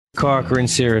Cork are in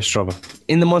serious trouble.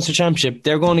 In the Munster Championship,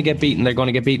 they're going to get beaten. They're going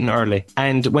to get beaten early.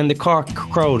 And when the Cork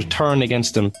crowd turn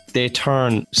against them, they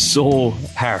turn so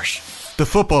harsh. The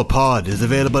Football Pod is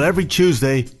available every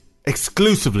Tuesday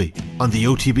exclusively on the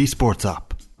OTB Sports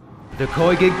app. The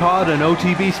COYGIG Pod on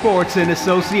OTB Sports in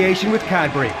association with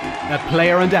Cadbury. A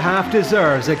player and a half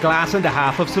deserves a glass and a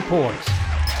half of support.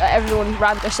 Everyone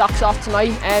ran their socks off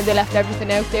tonight and they left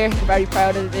everything out there. I'm very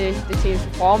proud of the team's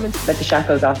performance. Let the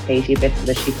shackles off Katie a bit so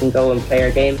that she can go and play her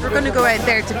game. We're going to go out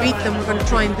there to beat them. We're going to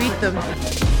try and beat them.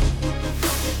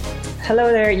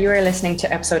 Hello there, you are listening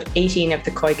to episode 18 of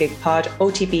the COYGIG Pod,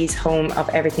 OTB's home of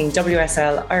everything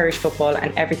WSL, Irish football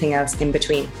and everything else in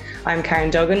between. I'm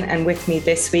Karen Duggan, and with me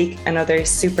this week, another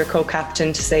super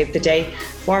co-captain to save the day,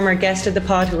 former guest of the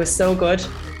pod who was so good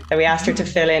that we asked her to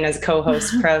fill in as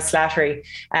co-host, Pearl Slattery.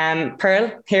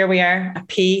 Pearl, here we are, a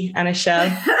pea and a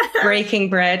shell, breaking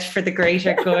bread for the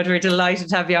greater good. We're delighted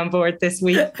to have you on board this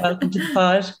week. Welcome to the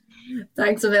pod.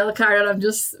 Thanks a million, Karen. I'm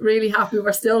just really happy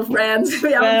we're still friends.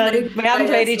 We haven't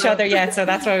played each other yet, so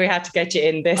that's why we had to get you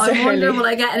in this I'm early. wondering, will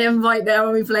I get an invite now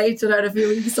when we play each other in a few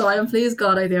weeks' time? Please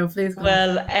God, I do. Please God.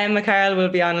 Well, Emma Carroll will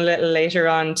be on a little later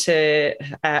on to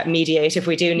mediate if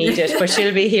we do need it, but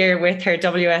she'll be here with her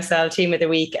WSL Team of the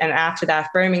Week, and after that,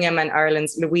 Birmingham and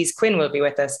Ireland's Louise Quinn will be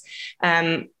with us.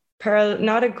 Pearl,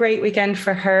 not a great weekend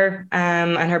for her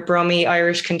and her Brummy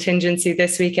Irish contingency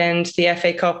this weekend. The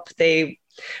FA Cup,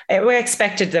 we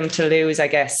expected them to lose, I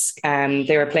guess.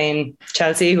 They were playing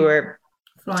Chelsea, who are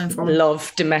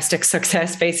love domestic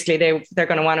success. Basically, they're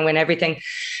going to want to win everything.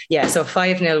 Yeah, so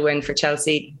 5-0 win for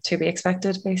Chelsea, to be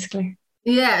expected, basically.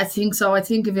 Yeah, I think so. I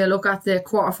think if you look at the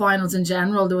quarterfinals in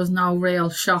general, there was no real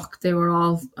shock. They were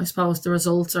all, I suppose, the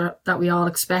results that we all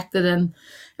expected. And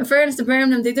in fairness to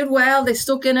Birmingham, they did well. They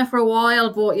stuck in it for a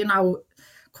while, but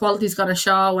quality's got to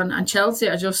show, and Chelsea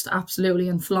are just absolutely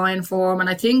in flying form. And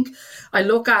I think I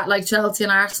look at like Chelsea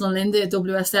and Arsenal in the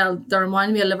WSL, they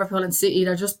remind me of Liverpool and City.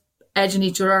 They're just edging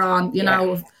each other on, you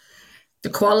know, the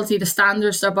quality, the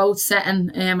standards they're both setting,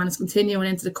 and it's continuing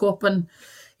into the cup. And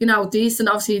decent.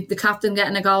 Obviously, the captain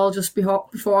getting a goal just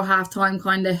before half time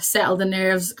kind of settled the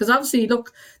nerves. Because obviously,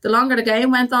 look, the longer the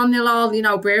game went on,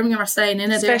 Birmingham are staying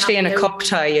in it. Especially in a cup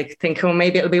tie, you think,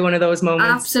 maybe it'll be one of those moments.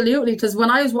 Absolutely, because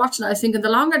when I was watching it, I was thinking the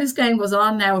longer this game goes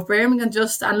on now, if Birmingham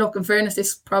and look, in fairness, they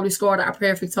probably scored at a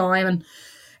perfect time.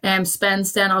 And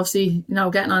Spence then obviously,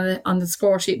 getting on the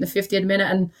score sheet in the 50th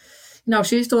minute. And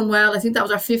she's done well. I think that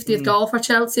was her 50th goal for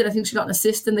Chelsea. And I think she got an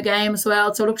assist in the game as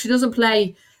well. So look, she doesn't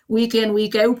play week in,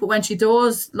 week out, but when she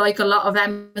does, like a lot of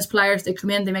Emma's players, they come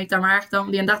in, they make their mark, don't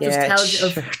they? And that just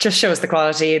tells you just shows the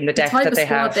quality and the depth that they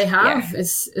have. They have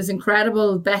is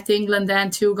incredible. Beth England then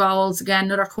 2 goals, again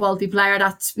another quality player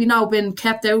that's been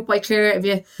kept out by Claire.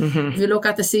 If you look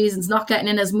at the seasons, not getting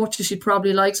in as much as she'd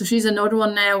probably like, so she's another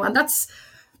one now, and that's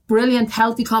brilliant,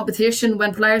 healthy competition.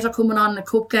 When players are coming on in a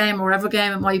cup game or whatever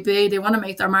game it might be, they want to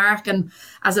make their mark, and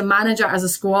as a manager, as a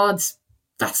squad,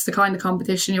 that's the kind of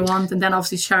competition you want. And then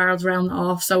obviously Charles round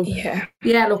off. So yeah,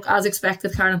 look, as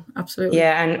expected, Karen, absolutely.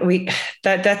 Yeah, and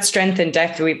that strength and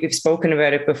depth, we've spoken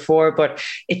about it before, but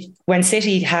when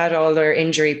City had all their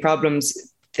injury problems,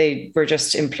 they were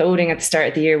just imploding at the start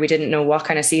of the year. We didn't know what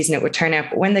kind of season it would turn out,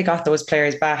 but when they got those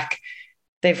players back,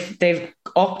 they've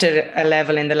upped it a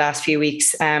level in the last few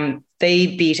weeks. They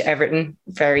beat Everton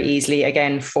very easily,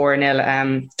 again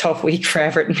 4-0. Tough week for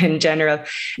Everton in general.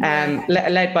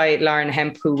 Led by Lauren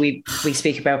Hemp, who we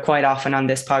speak about quite often on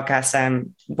this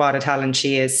podcast. What a talent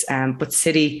she is. But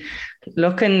City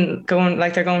going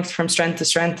like they're going from strength to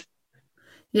strength.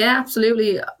 Yeah,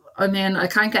 absolutely. I mean, I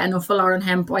can't get enough of Lauren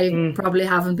Hemp. I probably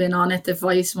haven't been on it to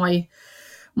voice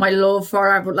my love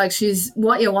for her, but like, she's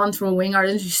what you want from a winger,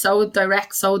 isn't she? She's so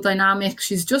direct, so dynamic.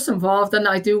 She's just involved, and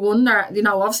I do wonder,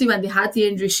 obviously when they had the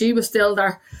injury, she was still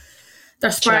their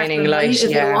sparkling light,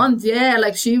 if you want. Yeah,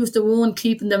 like she was the one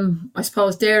keeping them, I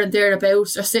suppose, there and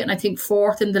thereabouts. They're sitting, I think,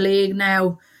 4th in the league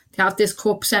now. They have this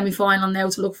cup semi-final now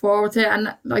to look forward to,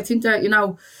 and I think they're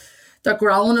they're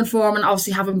growing in form, and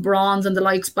obviously having Bronze and the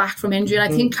likes back from injury.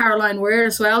 And I think Caroline Weir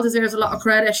as well deserves a lot of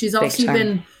credit. She's obviously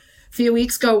been, a few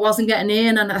weeks ago, wasn't getting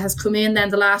in, and it has come in then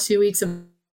the last few weeks.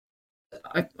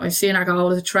 I've seen her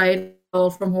goal as a trade goal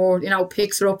from her,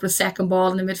 picks her up with a second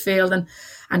ball in the midfield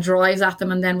and drives at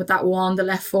them, and then with that one, the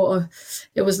left foot,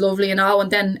 it was lovely,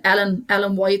 and then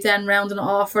Ellen White then rounding it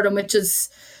off for them, which is,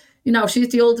 she's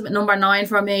the ultimate number 9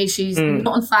 for me. She's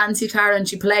nothing fancy, Karen.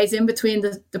 She plays in between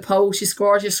the posts. She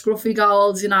scores your scruffy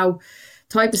goals,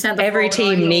 type of centre. Every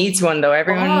team needs one, though.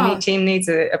 Every team needs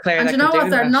a player. And that can do what?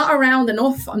 They're not around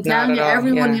enough. I'm telling you,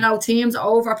 everyone, teams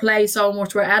overplay so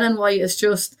much, where Ellen White is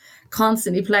just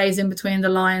constantly plays in between the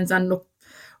lines. And look,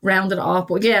 rounded it off.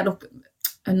 But yeah, look,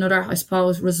 another, I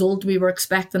suppose, result we were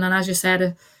expecting, and as you said,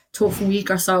 a tough week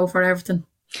or so for everything.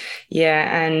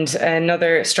 Yeah, and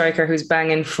another striker who's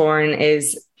banging form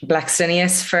is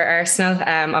Blackstenius for Arsenal.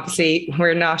 Obviously,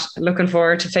 we're not looking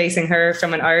forward to facing her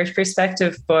from an Irish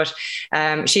perspective, but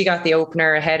she got the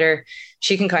opener, a header.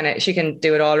 She can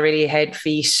do it all really, head,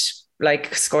 feet,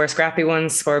 like score scrappy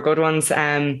ones, score good ones.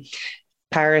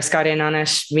 Paris got in on it.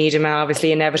 Miedema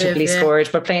obviously inevitably scored,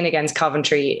 but playing against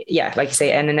Coventry, yeah, like you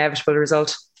say, an inevitable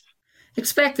result.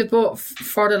 Expected, but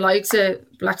for the likes of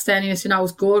Blackstenius, it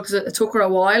was good because it took her a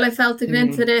while, I felt, to get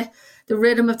into the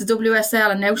rhythm of the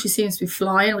WSL, and now she seems to be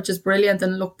flying, which is brilliant.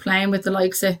 And look, playing with the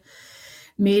likes of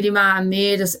Miedema and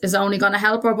Mead is only going to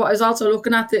help her. But I was also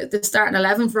looking at the starting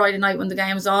 11 Friday night when the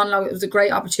game was on. Like, it was a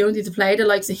great opportunity to play the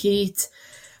likes of Heath,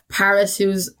 Paris,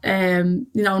 who's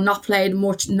not played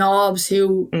much, Nobbs,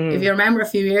 who, if you remember a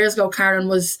few years ago, Karen,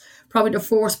 was probably the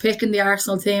first pick in the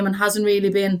Arsenal team and hasn't really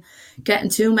been getting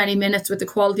too many minutes with the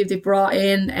quality they brought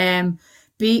in.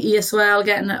 Beattie as well,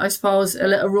 getting, I suppose, a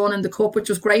little run in the cup, which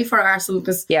was great for Arsenal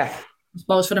because I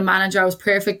suppose for the manager it was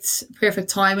perfect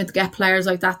timing to get players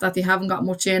like that they haven't got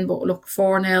much in. But look,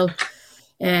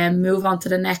 4-0, move on to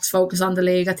the next, focus on the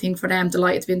league. I think for them,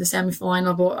 delighted to be in the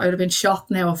semi-final, but I would have been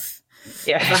shocked now if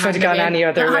it would have gone any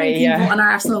other way. An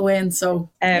Arsenal win.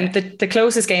 So the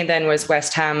closest game then was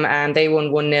West Ham, and they won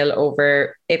 1-0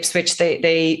 over Ipswich.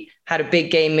 They had a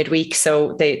big game midweek,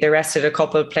 so they rested a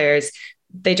couple of players.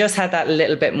 They just had that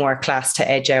little bit more class to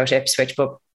edge out Ipswich,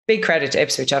 but big credit to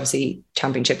Ipswich, obviously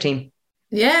championship team.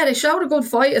 Yeah, they showed a good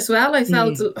fight as well, I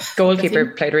felt.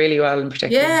 Goalkeeper played really well in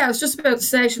particular. Yeah, I was just about to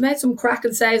say, she made some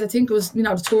cracking saves. I think it was, the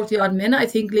 30-odd minute. I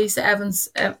think Lisa Evans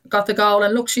got the goal.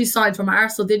 And look, she signed from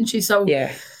Arsenal, didn't she? So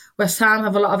West Ham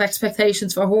have a lot of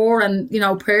expectations for her. And,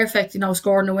 perfect,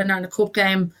 scoring the winner in the cup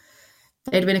game.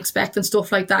 They'd have been expecting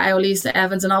stuff like that out of Lisa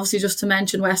Evans. And obviously, just to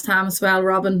mention West Ham as well,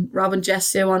 Robin Jess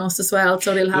Sue on us as well.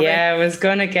 So they'll have I was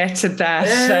going to get to that.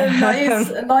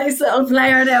 A nice little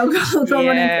player now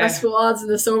coming into our squads in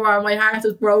the summer. My heart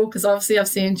is broke because obviously I've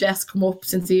seen Jess come up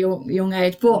since a young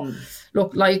age. But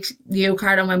look, like you,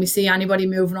 Karen, when we see anybody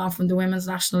moving on from the Women's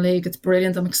National League, it's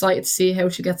brilliant. I'm excited to see how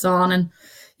she gets on. And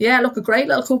look, a great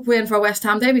little cup win for West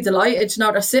Ham. They'd be delighted.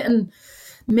 They're sitting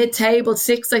mid-table,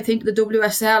 6th, I think, the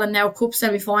WSL, and now cup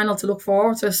semi-final to look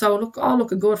forward to. So look, all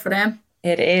looking good for them.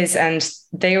 It is, and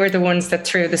they were the ones that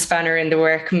threw the spanner in the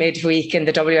work midweek in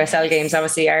the WSL games.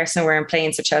 Obviously, Arsenal weren't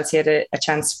playing, so Chelsea had a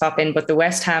chance to pop in. But the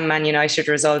West Ham Man United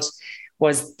result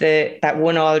was that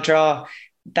 1-1 draw.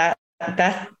 That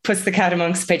puts the cat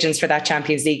amongst pigeons for that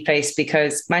Champions League place,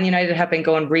 because Man United have been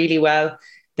going really well.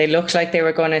 They looked like they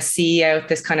were going to see out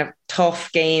this kind of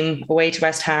tough game away to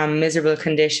West Ham, miserable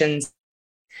conditions.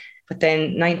 But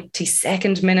then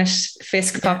 92nd minute,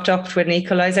 Fisk popped up with an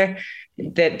equaliser.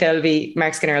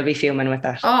 Mark Skinner will be fuming with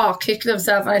that. Oh, kicked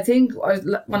himself. And I think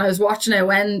when I was watching it,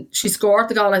 when she scored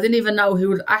the goal, I didn't even know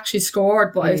who had actually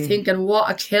scored, but I was thinking, what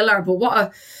a killer.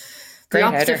 But the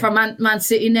opposite for Man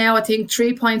City now. I think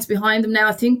 3 points behind them now.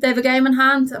 I think they have a game in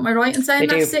hand. Am I right in saying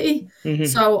that, City? Mm-hmm.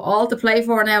 So all to play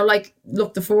for now. Like,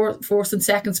 look, the first and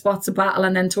second spots a battle,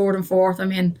 and then third and fourth. I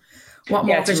mean, what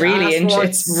more? It's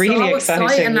really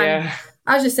exciting. Yeah.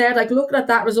 As you said, like, looking at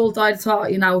that result, I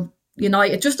thought,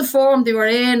 United, just the form they were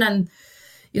in, and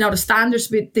the standards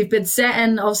they've been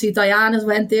setting. Obviously, Diana's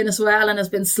went in as well and has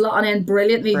been slotting in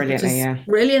brilliantly, which is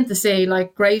brilliant to see.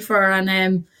 Like, great for her,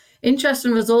 and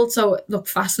interesting results. So look,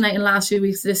 fascinating last few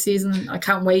weeks of this season. I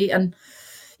can't wait. And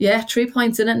 3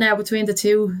 points in it now between the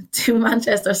two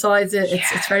Manchester sides.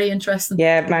 It's very interesting.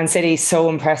 Yeah, Man City so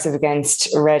impressive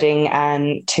against Reading,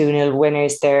 and 2-0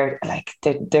 winners. They're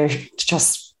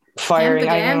just firing.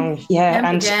 I know. Yeah,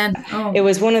 and it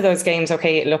was one of those games.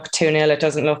 Okay, it looked 2-0. It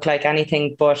doesn't look like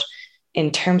anything, but in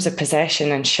terms of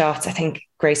possession and shots, I think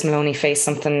Grace Maloney faced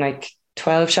something like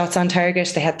 12 shots on target.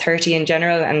 They had 30 in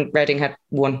general, and Reading had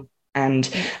 1. And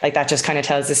like, that just kind of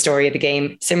tells the story of the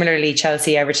game. Similarly,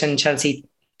 Chelsea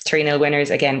 3-0 winners,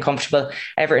 again, comfortable.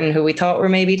 Everton, who we thought were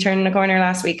maybe turning the corner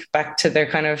last week, back to their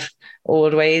kind of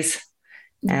old ways.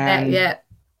 Kind of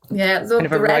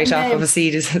a write-off of a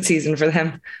season for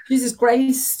them. Jesus,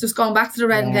 Grace, just going back to the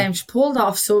Reading game, she pulled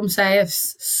off some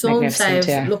saves.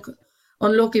 Look,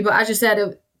 unlucky, but as you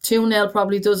said, 2-0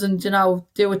 probably doesn't,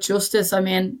 do it justice. I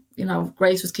mean,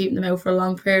 Grace was keeping them out for a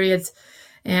long period.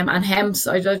 And Hems,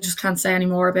 I just can't say any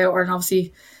more about her. And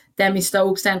obviously, Demi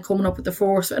Stokes then coming up with the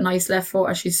force with a nice left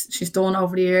foot, as she's done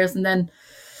over the years. And then,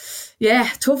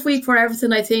 tough week for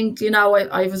everything. I think,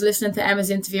 I was listening to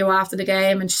Emma's interview after the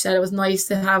game, and she said it was nice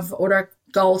to have other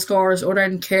goal scorers other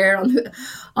than Kerr on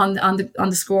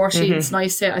the score sheet. It's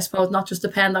nice to, I suppose, not just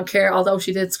depend on Kerr, although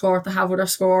she did score, to have other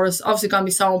scorers. Obviously going to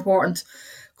be so important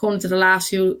coming to the last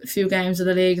few games of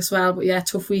the league as well. But yeah,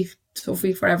 tough week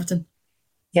for Everton.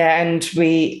 Yeah, and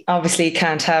we obviously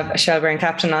can't have a Shelbourne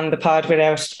captain on the pod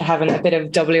without having a bit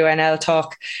of WNL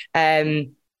talk.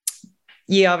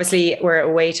 You obviously were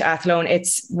away to Athlone.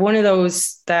 It's one of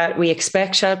those that we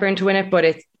expect Shelbourne to win it, but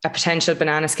it's a potential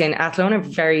banana skin. Athlone are a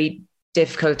very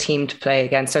difficult team to play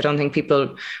against. I don't think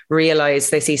people realise.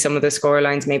 They see some of the score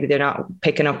lines, maybe they're not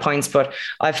picking up points, but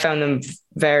I've found them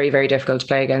very, very difficult to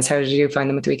play against. How did you find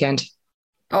them at the weekend?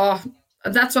 Oh,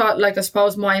 that's what, I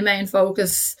suppose my main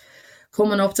focus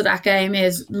coming up to that game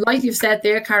is, like you've said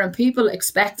there, Karen, people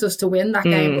expect us to win that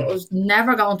game, but it was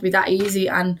never going to be that easy.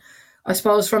 And I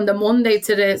suppose from the Monday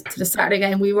to the Saturday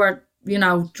game, we were,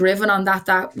 driven on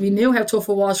that we knew how tough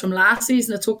it was from last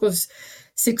season. It took us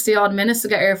 60 odd minutes to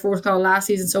get our first goal last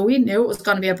season, so we knew it was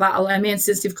going to be a battle. I mean,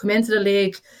 since they've come into the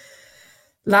league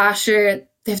last year,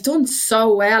 they've done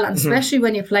so well, and especially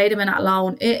when you play them in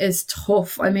Athlone, it is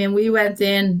tough. I mean, we went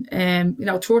in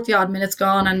 30 odd minutes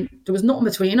gone, and there was nothing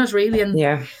between us really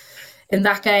in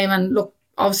that game. And look,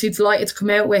 obviously delighted to come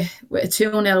out with a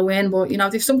 2-0 win, but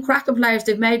they've some cracking players.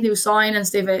 They've made new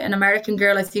signings. They've an American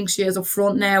girl, I think she is up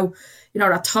front now.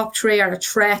 Their top three are a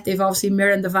threat. They've obviously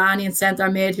Mirren Devani in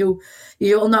centre mid, who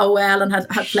you all know well and had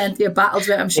plenty of battles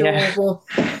with, I'm sure. Yeah. But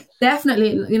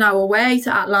definitely, away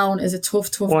to Athlone is a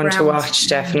tough one ground to watch,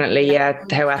 definitely. Yeah,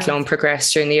 how Athlone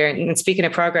progressed during the year. And speaking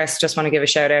of progress, just want to give a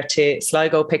shout out to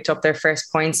Sligo, picked up their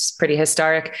first points, pretty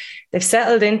historic. They've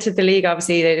settled into the league.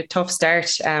 Obviously, they had a tough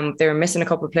start. They were missing a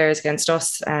couple of players against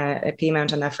us at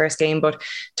Peamount on that first game, but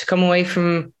to come away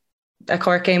from a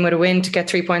Cork game with a win, to get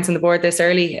 3 points on the board this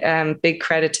early, big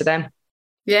credit to them.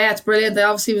 Yeah, it's brilliant. They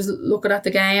obviously was looking at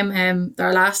the game,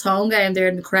 their last home game there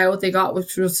in the crowd they got,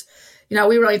 which was, we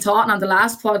were only talking on the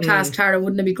last podcast, Karen,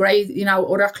 wouldn't it be great?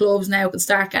 Other clubs now could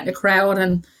start getting a crowd,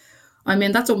 and I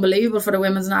mean, that's unbelievable for the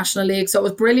Women's National League. So it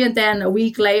was brilliant then a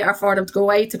week later for them to go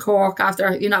away to Cork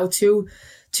after,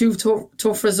 two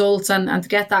tough results and to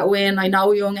get that win. I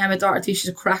know young Emma Doherty,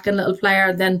 she's a cracking little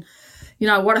player. Then,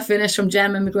 what a finish from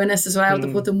Gemma McGuinness as well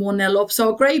to put them 1-0 up.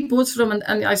 So a great buzz for them,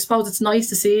 and I suppose it's nice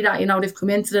to see that, they've come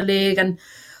into the league, and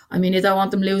I mean, you don't want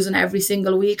them losing every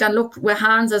single week. And look, with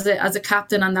Hans as a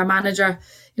captain and their manager,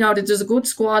 there's a good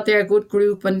squad there, a good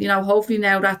group, and hopefully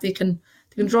now that they can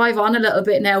drive on a little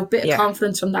bit now, a bit of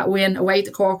confidence from that win away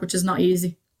to Cork, which is not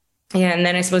easy. Yeah, and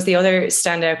then I suppose the other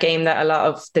standout game that a lot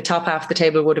of the top half of the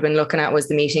table would have been looking at was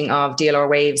the meeting of DLR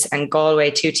Waves and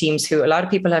Galway, two teams who a lot of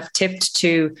people have tipped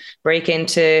to break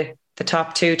into the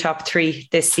top three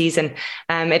this season.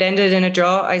 It ended in a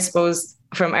draw. I suppose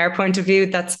from our point of view,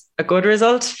 that's a good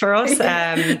result for us,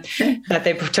 that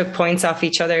they took points off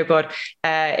each other, but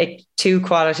two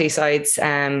quality sides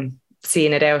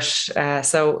seeing it out.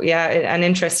 So yeah, an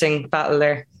interesting battle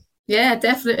there. Yeah,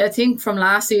 definitely. I think from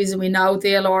last season, we know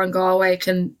DLR and Galway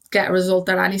can get a result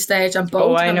at any stage, and both.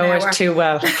 Oh, I know it too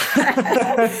well.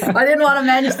 I didn't want to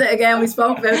mention it again. We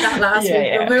spoke about that last week.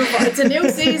 Yeah. It's a new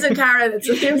season, Karen. It's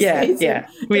a new season. Yeah.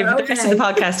 We have the rest of the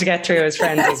podcast to get through as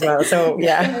friends as well. So,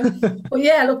 yeah. Well,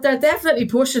 yeah, look, they're definitely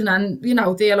pushing, and,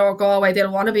 DLR, Galway,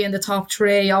 they'll want to be in the top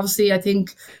three. Obviously, I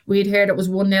think we'd heard it was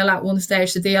 1-0 at one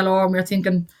stage to DLR, and we were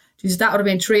thinking, geez, that would have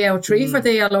been 3 out of 3 for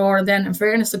DLR. And then, in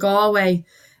fairness to Galway,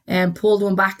 pulled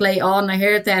one back late on. I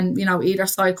heard then, either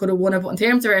side could have won it, but in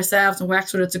terms of ourselves and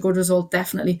Wexford, it's a good result,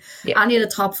 definitely. Yeah. Any of the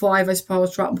top 5, I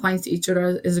suppose, dropping points to each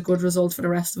other is a good result for the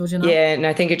rest of us, Yeah, and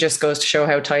I think it just goes to show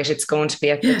how tight it's going to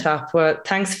be at the top. Well,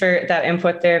 thanks for that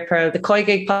input there, Pearl. The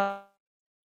COYGIG Pod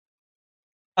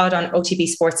on OTB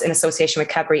Sports in association with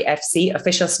Cadbury FC,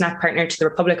 official snack partner to the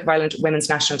Republic of Ireland Women's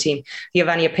National Team. If you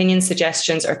have any opinions,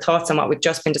 suggestions or thoughts on what we've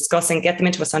just been discussing, get them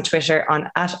into us on Twitter on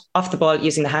 @offtheball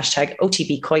using the hashtag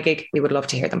OTBCOYGIG. We would love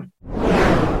to hear them.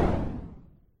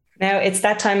 Now it's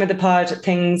that time of the pod.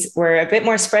 Things were a bit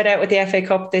more spread out with the FA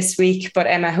Cup this week, but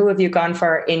Emma, who have you gone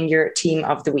for in your team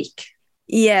of the week?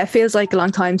 Yeah, it feels like a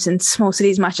long time since most of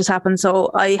these matches happened, so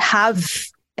I have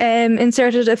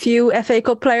inserted a few FA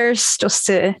Cup players just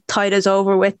to tide us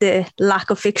over with the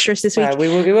lack of fixtures this week.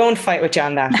 We won't fight with you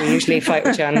on that. We usually fight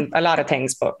with you on a lot of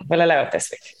things, but we'll allow it this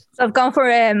week. So I've gone for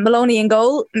Maloney in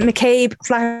goal, McCabe,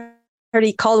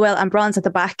 Flaherty, Caldwell and Bronze at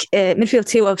the back. Midfield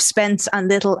 2 of Spence and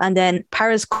Little, and then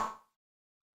Paris,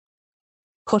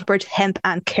 Cuthbert, Hemp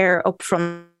and Kerr up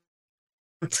front.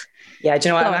 Yeah, do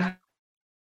you know what?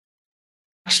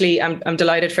 I'm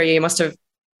delighted for you. You must have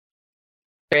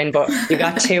in, but you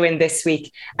got 2 in this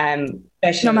week.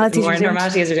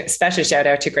 Normality is a special shout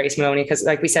out to Grace Maloney, because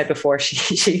like we said before,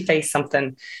 she faced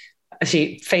something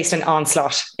she faced an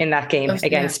onslaught in that game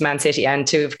against Man City, and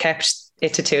to have kept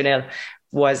it to 2-0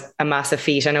 was a massive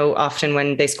feat. I know often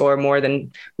when they score more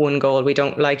than one goal, we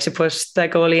don't like to put the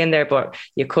goalie in there, but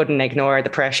you couldn't ignore the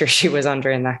pressure she was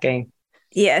under in that game.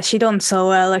 Yeah, she done so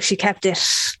well. Like, she kept it,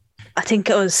 I think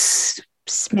it was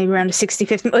maybe around the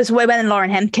 65th. It was when Lauren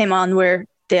Hemp came on where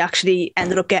they actually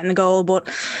ended up getting a goal. But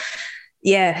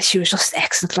yeah, she was just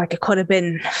excellent. Like, it could have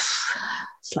been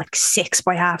like 6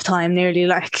 by half time nearly.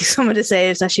 Like, some of the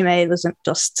saves that she made was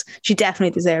just, she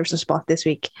definitely deserves a spot this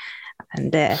week.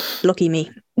 And lucky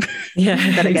me. Yeah,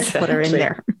 that I get to put her in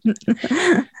there.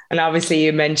 And obviously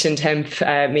you mentioned Hemp.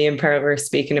 Me and Pearl were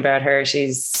speaking about her.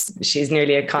 She's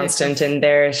nearly a constant in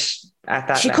there at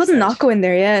that. She couldn't not go in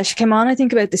there. Yeah, she came on, I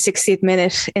think, about the 60th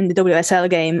minute in the WSL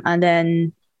game, and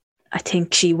then I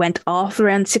think she went off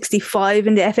around 65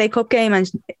 in the FA Cup game, and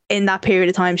in that period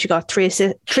of time she got 3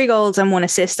 goals and 1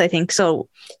 assist, I think. So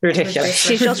ridiculous.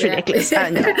 She's just ridiculous.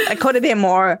 And it could have been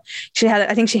more.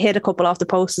 I think she hit a couple off the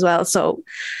post as well. So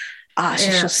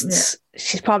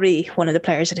she's probably one of the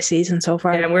players of the season so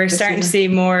far. Yeah, and we're starting to see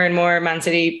more and more Man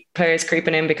City players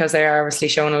creeping in because they are obviously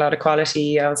showing a lot of quality.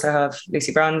 You also have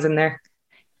Lucy Bronze in there.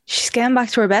 She's getting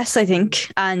back to her best, I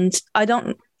think. And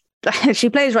she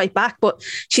plays right back, but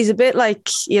she's a bit like,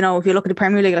 you know, if you look at the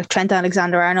Premier League, like Trent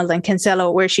Alexander-Arnold and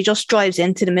Cancelo, where she just drives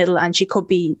into the middle and she could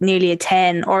be nearly a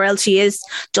 10, or else she is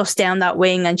just down that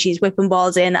wing and she's whipping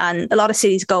balls in. And a lot of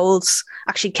City's goals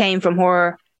actually came from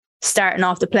her starting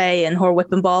off the play and her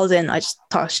whipping balls in. I just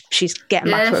thought she's getting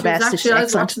back to her best. Actually, I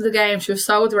was watching the game. She was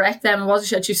so direct then,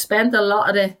 wasn't she? She spent a lot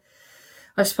of the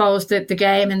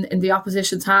game in the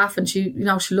opposition's half, and she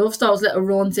loves those little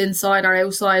runs inside or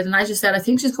outside. And as you said, I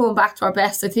think she's coming back to her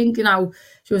best. I think,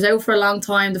 she was out for a long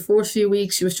time. The first few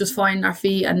weeks she was just finding her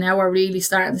feet, and now we're really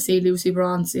starting to see Lucy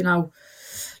Bronze,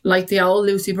 like the old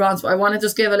Lucy Bronze. But I want to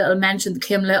just give a little mention to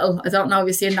Kim Little. I don't know if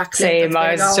you've seen that clip. Same,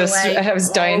 I was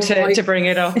dying to bring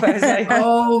it up. I was like,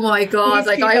 oh my God.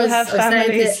 Like, I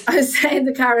was saying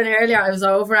to Karen earlier, I was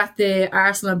over at the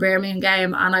Arsenal and Birmingham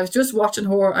game, and I was just watching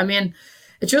her. I mean,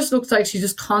 it just looks like she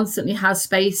just constantly has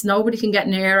space. Nobody can get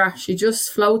near her. She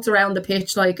just floats around the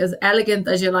pitch, like, as elegant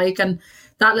as you like. And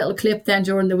that little clip then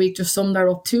during the week just summed her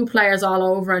up. 2 players all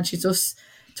over, and she just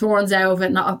turns out of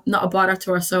it. Not a bother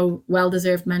to her. So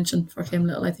well-deserved mention for Kim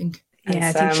Little, I think. Yeah,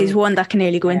 I think she's one that can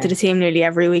nearly go into the team nearly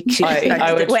every week.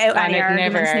 I would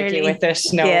never argue with it.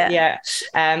 No, yeah.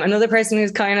 Another person who's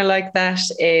kind of like that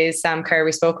is Sam Kerr.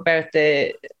 We spoke about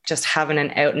just having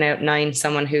an out-and-out 9,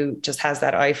 someone who just has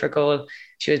that eye for goal.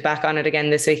 She was back on it again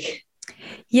this week.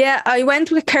 Yeah, I went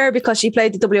with Kerr because she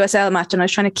played the WSL match, and I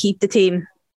was trying to keep the team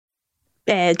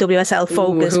WSL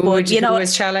focused. Who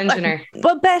was challenging her?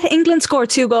 Well, Beth England scored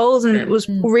 2 goals and was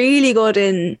really good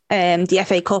in the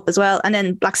FA Cup as well. And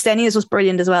then Blackstenius was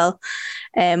brilliant as well.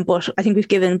 But I think we've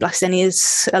given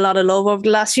Blackstenius a lot of love over the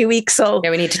last few weeks. So yeah,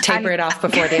 we need to taper it off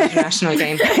before the international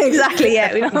game. Exactly.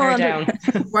 Yeah, we don't her down.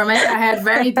 We're making her head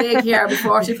very big here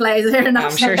before she plays here.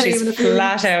 I'm sure she's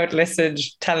flat out listed,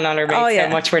 telling all her mates how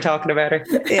much we're talking about her.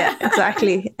 Yeah,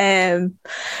 exactly. No,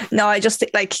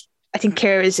 I think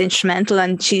Kerr is instrumental,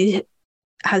 and she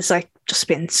has just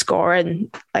been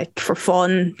scoring for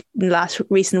fun in the last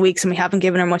recent weeks, and we haven't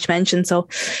given her much mention. So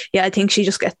yeah, I think she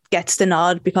just gets the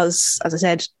nod because, as I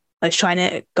said, I was trying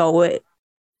to go with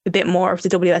a bit more of the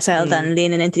WSL than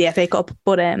leaning into the FA Cup.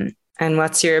 But and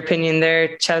what's your opinion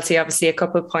there? Chelsea obviously a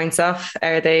couple of points off.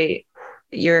 Are they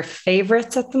your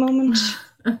favourites at the moment?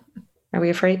 Are we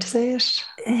afraid to say it?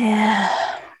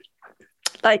 Yeah.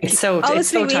 It's so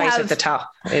tight at the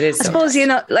top. It is. I suppose we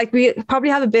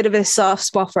probably have a bit of a soft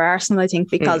spot for Arsenal, I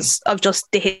think, because of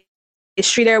just the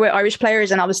history there with Irish players,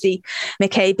 and obviously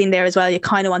McKay being there as well. You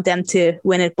kind of want them to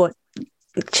win it, but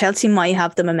Chelsea might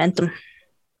have the momentum.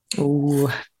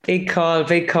 Oh, big call.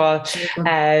 Well,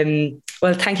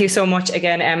 thank you so much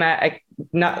again, Emma.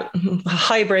 A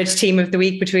hybrid team of the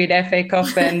week between FA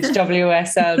Cup and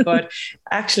WSL, but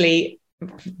actually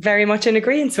very much in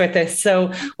agreement with this.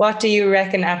 So what do you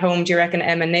reckon at home? Do you reckon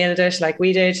Emma nailed it like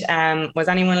we did? Was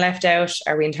anyone left out?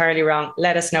 Are we entirely wrong?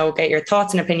 Let us know. Get your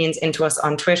thoughts and opinions into us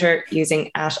on Twitter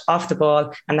using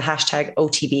 @offtheball and the hashtag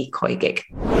OTB COYGIG.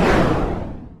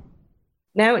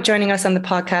 Now joining us on the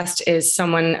podcast is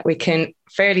someone we can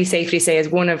fairly safely say is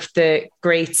one of the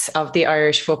greats of the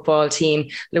Irish football team,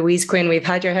 Louise Quinn. We've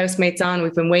had your housemates on.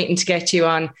 We've been waiting to get you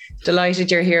on.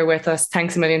 Delighted you're here with us.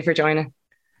 Thanks a million for joining.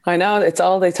 I know, it's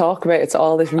all they talk about. It's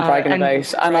all they've been bragging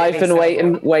about. And I've been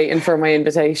waiting for my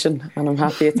invitation, and I'm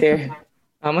happy it's here.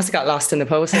 I must have got lost in the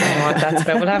post. I don't know what that's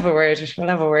about. We'll have a word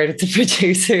with the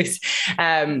producers.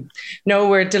 No,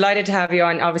 we're delighted to have you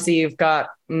on. Obviously, you've got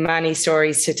many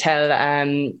stories to tell.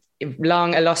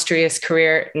 long, illustrious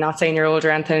career, not saying you're old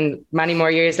or anything, many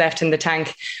more years left in the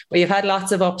tank, but you've had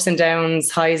lots of ups and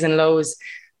downs, highs and lows.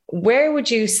 Where would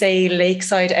you say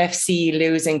Lakeside FC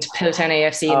losing to Piltown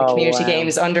AFC in the community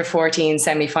games under 14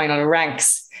 semi-final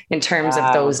ranks in terms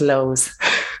of those lows?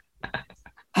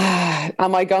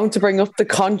 Am I going to bring up the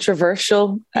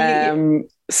controversial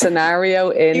scenario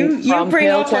in you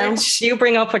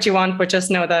bring up what you want, but just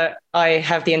know that I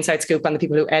have the inside scoop on the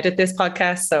people who edit this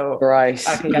podcast. So right,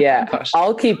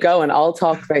 I'll keep going. I'll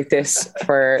talk about this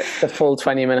for the full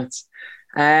 20 minutes.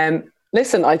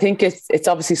 Listen, I think it's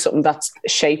obviously something that's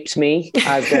shaped me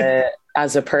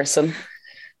as a person.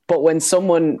 But when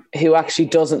someone who actually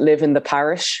doesn't live in the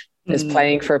parish is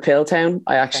playing for Piltown,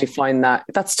 I actually find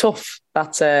that's tough.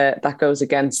 That goes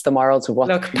against the morals of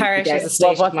what parish is a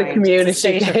state of mind. The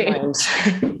community games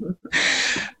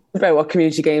about what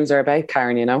community games are about,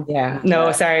 Karen. You know? Yeah.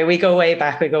 No, sorry, we go way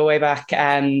back.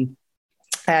 And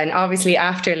obviously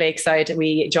after Lakeside,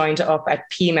 we joined up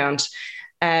at Peamount.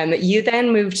 You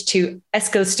then moved to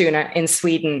Eskilstuna in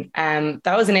Sweden.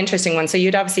 That was an interesting one. So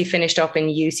you'd obviously finished up in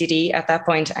UCD at that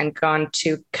point and gone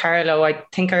to Carlow. I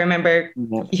think I remember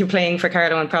you playing for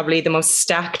Carlow and probably the most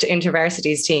stacked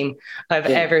intervarsities team I've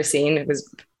ever seen. It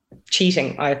was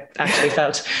cheating, I actually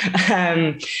felt.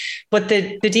 But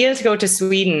the deal to go to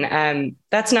Sweden,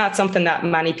 that's not something that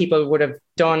many people would have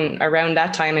done around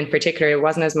that time in particular. It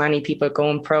wasn't as many people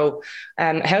going pro.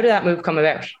 How did that move come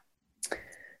about?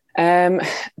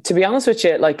 To be honest with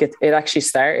you, like it actually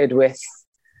started with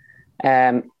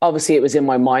obviously it was in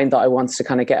my mind that I wanted to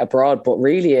kind of get abroad, but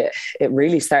really it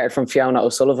really started from Fiona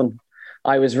O'Sullivan.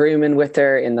 I was rooming with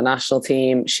her in the national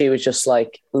team. She was just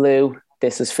like, Lou,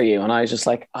 this is for you. And I was just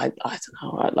like, I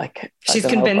don't know. She's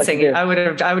convincing. I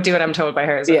would do what I'm told by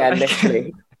her as well. Yeah,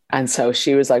 literally. And so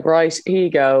she was like, right, here you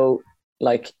go.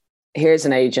 Like, here's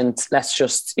an agent. Let's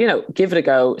just, give it a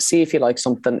go. See if you like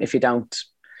something. If you don't,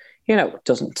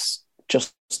 doesn't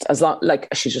just as long, like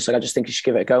she's just like, I just think you should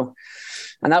give it a go.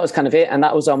 And that was kind of it. And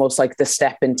that was almost like the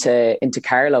step into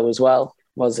Carlow as well,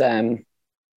 was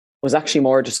actually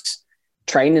more just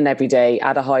training every day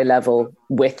at a high level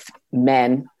with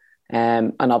men.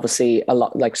 And obviously a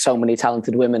lot, like so many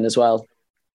talented women as well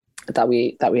that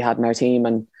we had in our team.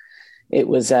 And it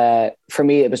was, for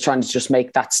me, it was trying to just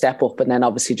make that step up and then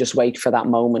obviously just wait for that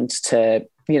moment to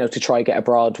try get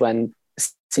abroad when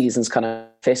seasons kind of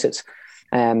fitted.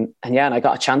 And I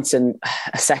got a chance in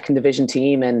a second division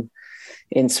team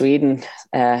in Sweden,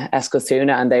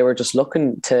 Eskilstuna, and they were just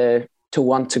looking to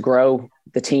want to grow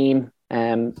the team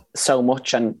so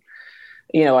much. And,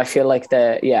 I feel like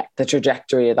the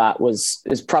trajectory of that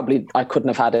is probably, I couldn't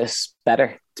have had it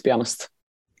better, to be honest.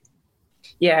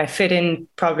 Yeah, fit in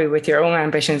probably with your own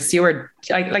ambitions. You were,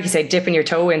 like you said, dipping your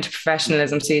toe into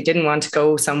professionalism. So you didn't want to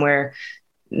go somewhere,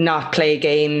 not play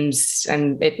games,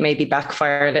 and it maybe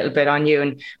backfire a little bit on you.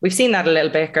 And we've seen that a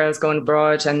little bit, girls going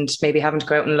abroad and maybe having to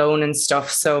go out on loan and stuff.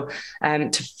 So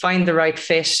to find the right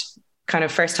fit, kind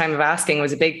of first time of asking,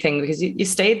 was a big thing, because you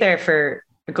stayed there for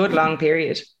a good long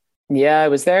period. Yeah, I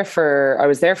was there for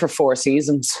 4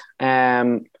 seasons.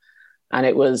 And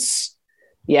it was,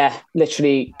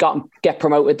 literally get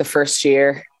promoted the first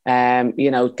year, then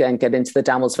get into the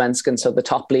Damallsvenskan, so the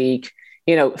top league,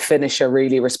 finish a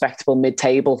really respectable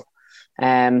mid-table.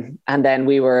 And then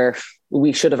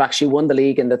we should have actually won the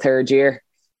league in the third year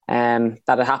that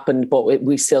had happened, but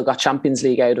we still got Champions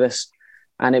League out of it.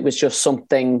 And it was just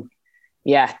something,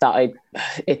 that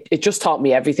it just taught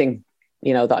me everything,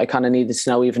 that I kind of needed to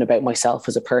know, even about myself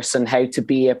as a person, how to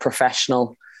be a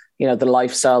professional. The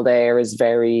lifestyle there is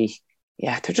very,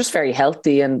 they're just very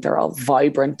healthy and they're all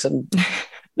vibrant and,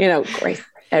 great.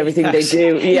 Everything they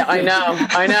do. Yeah, I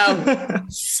know.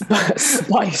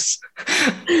 Spice.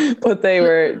 But they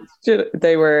were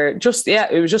just,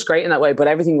 it was just great in that way. But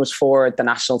everything was for the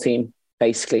national team,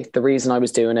 basically. The reason I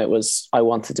was doing it was I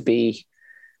wanted to be,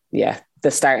 the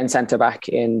starting centre back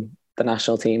in the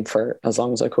national team for as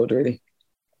long as I could, really.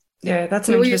 Yeah, that's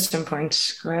an interesting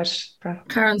point. Go ahead, Brad.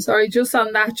 Karen, sorry, just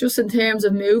on that, just in terms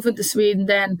of moving to Sweden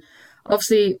then,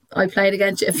 obviously, I played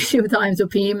against you a few times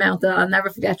with Peamount. I'll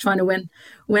never forget trying to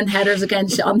win headers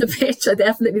against you on the pitch. I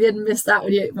definitely didn't miss that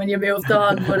when you moved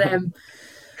on. But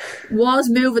was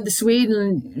moving to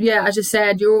Sweden, as you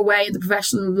said, you were away in the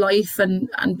professional life, and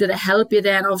did it help you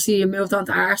then? Obviously, you moved on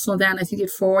to Arsenal then. I think you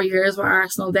had 4 years with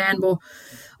Arsenal then. But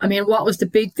I mean, what was the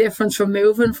big difference from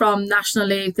moving from National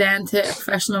League then to a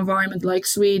professional environment like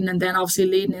Sweden, and then obviously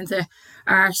leading into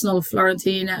Arsenal,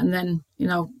 Fiorentina, and then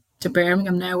to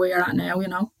Birmingham now, where you're at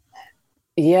now,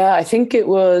 Yeah, I think it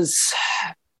was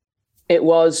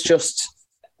just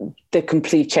the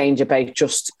complete change about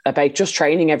just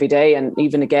training every day. And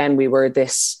even again, we were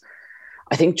this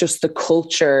I think just the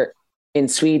culture in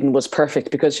Sweden was perfect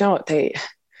because, you know, they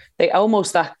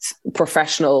almost act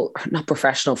professional, not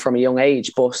professional from a young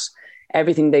age, but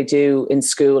everything they do in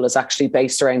school is actually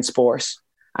based around sport,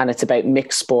 and it's about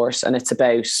mixed sport, and it's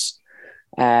about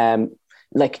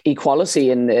like equality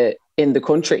in the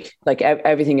country, like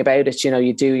everything about it. You know,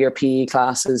 you do your PE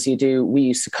classes, we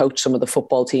used to coach some of the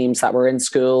football teams that were in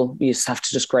school. We used to have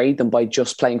to just grade them by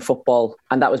just playing football,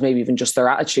 and that was maybe even just their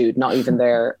attitude, not even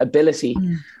their ability,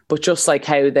 but just like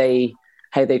how they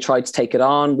tried to take it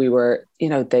on. We were, you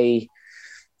know, they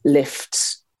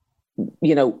lift,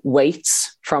 you know,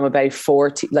 weights from about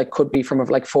 40, like could be from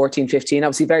like 14, 15,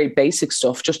 obviously very basic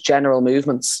stuff, just general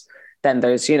movements. Then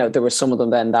there's, you know, there were some of them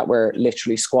then that were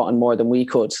literally squatting more than we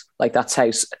could. Like that's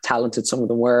how talented some of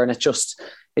them were. And it just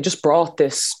brought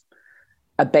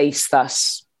a base that,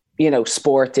 you know,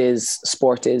 sport is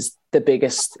the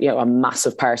biggest, you know, a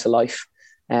massive part of life.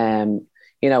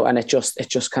 You know, and it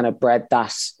just kind of bred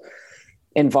that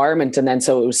environment. And then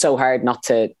so it was so hard not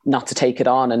to take it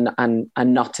on and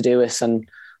not to do it. And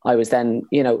I was then,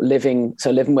 you know, living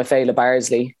with Ayla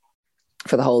Barsley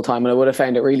for the whole time, and I would have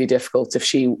found it really difficult if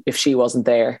she wasn't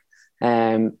there.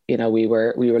 You know, we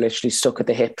were literally stuck at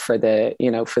the hip for the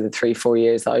 3-4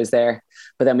 years that I was there.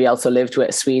 But then we also lived with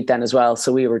a Swede then as well,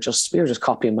 so we were just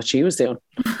copying what she was doing.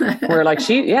 We're like,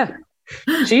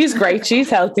 she's great, she's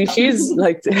healthy, she's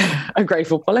like a great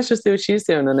football, let's just do what she's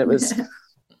doing. And it was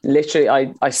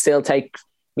literally, I still take,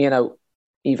 you know,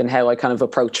 even how I kind of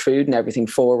approach food and everything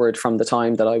forward from the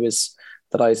time that I was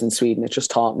in Sweden. It just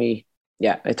taught me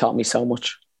so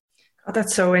much. Oh,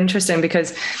 that's so interesting,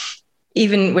 because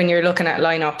even when you're looking at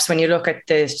lineups, when you look at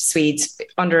the Swedes,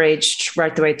 underage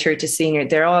right the way through to senior,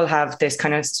 they all have this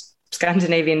kind of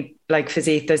Scandinavian like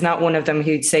physique. There's not one of them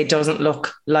who'd say doesn't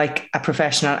look like a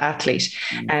professional athlete.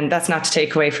 And that's not to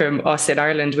take away from us in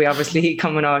Ireland. We obviously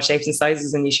come in all shapes and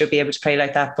sizes, and you should be able to play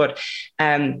like that. But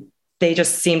they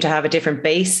just seem to have a different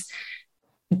base.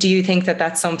 Do you think that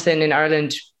that's something in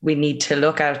Ireland we need to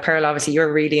look at? Pearl, obviously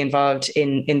you're really involved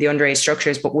in the underage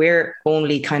structures, but we're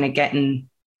only kind of getting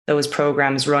those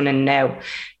programs running now.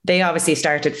 They obviously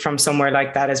started from somewhere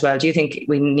like that as well. Do you think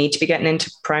we need to be getting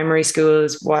into primary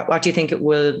schools? What do you think that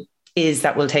will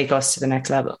take us to the next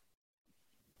level?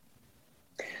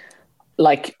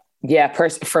 Like, yeah,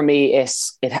 for me,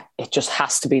 it just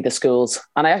has to be the schools.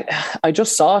 And I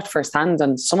just saw it firsthand,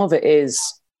 and some of it is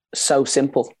so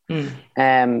simple.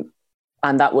 And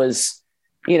that was,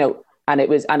 you know, and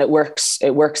it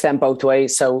works then both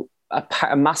ways. So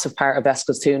a massive part of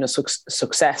Eskilstuna's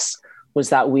success was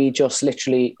that we just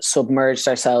literally submerged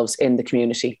ourselves in the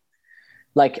community.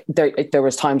 Like there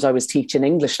was times I was teaching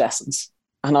English lessons,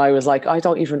 and I was like, I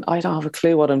don't have a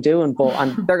clue what I'm doing,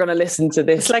 but they're going to listen to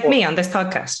this. It's like me on this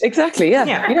podcast. Exactly.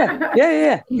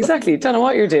 Yeah. Exactly. Don't know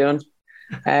what you're doing,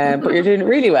 but you're doing it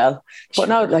really well. But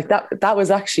no, like that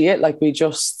was actually it. Like we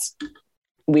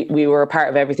were a part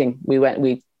of everything.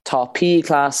 We taught PE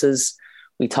classes,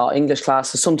 we taught English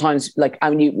classes. Sometimes, like,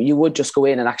 I mean, you would just go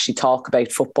in and actually talk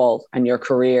about football and your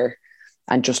career,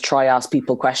 and just try ask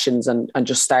people questions and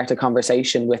just start a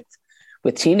conversation with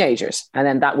teenagers. And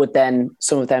then that would then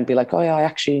some of them be like, oh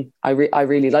yeah, I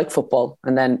really like football.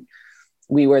 And then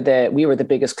we were the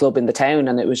biggest club in the town,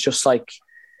 and it was just like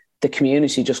the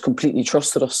community just completely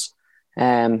trusted us.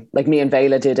 Like me and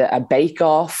Vela did a bake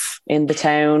off in the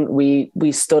town.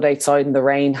 We stood outside in the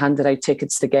rain, handed out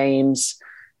tickets to games.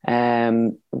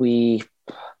 We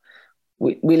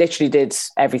literally did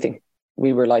everything.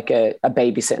 We were like a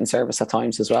babysitting service at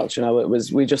times as well. You know,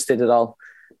 we just did it all.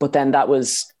 But then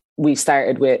we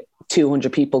started with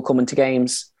 200 people coming to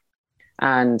games,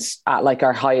 and at like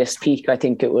our highest peak, I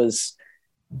think it was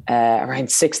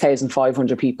around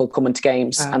 6,500 people coming to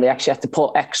games. And they actually had to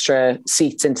put extra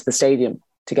seats into the stadium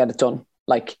to get it done.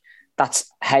 Like that's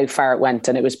how far it went.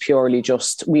 And it was purely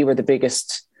just, we were the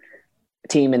biggest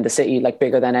team in the city, like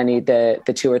bigger than any the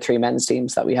 2 or 3 men's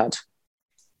teams that we had.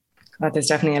 Well, there's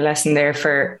definitely a lesson there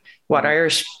for what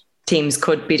Irish teams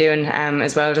could be doing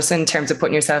as well, just in terms of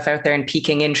putting yourself out there and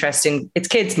piquing interest in, it's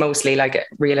kids mostly, like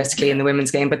realistically in the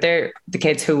women's game, but they're the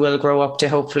kids who will grow up to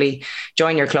hopefully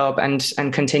join your club and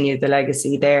continue the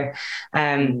legacy there.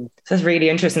 So it's really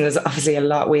interesting. There's obviously a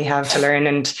lot we have to learn,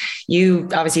 and you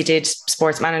obviously did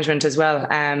sports management as well.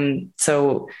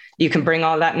 So you can bring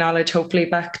all that knowledge hopefully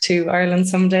back to Ireland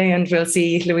someday, and we'll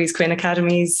see Louise Quinn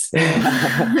academies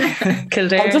in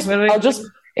Kildare. I'll just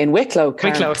in Wicklow.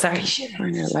 Wicklow, sorry.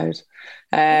 Loud.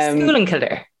 School in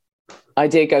Kildare. I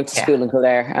did go to school in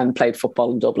Kildare and played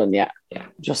football in Dublin. Yeah.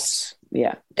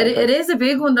 It is a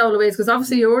big one though, Louise, because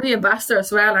obviously you're the ambassador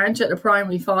as well, aren't you, at the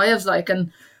primary fives? Like,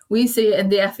 and we see it in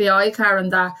the FAI, Karen,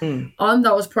 that on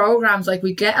those programs, like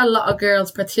we get a lot of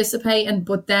girls participating,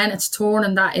 but then it's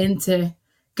turning that into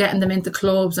getting them into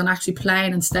clubs and actually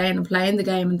playing and staying and playing the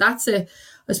game. And that's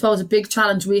I suppose, a big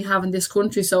challenge we have in this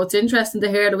country. So it's interesting to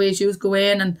hear the ways you go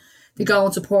in and they go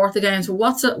and support the games. So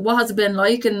what has it been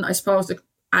like in, I suppose,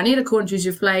 any of the countries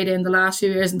you've played in the last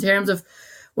few years in terms of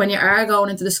when you are going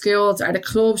into the schools? Are the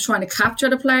clubs trying to capture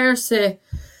the players to,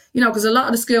 because a lot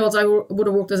of the schools, I would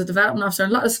have worked as a development officer,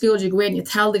 and a lot of schools you go in, you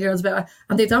tell the girls about it,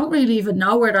 and they don't really even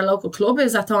know where their local club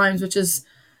is at times, which is,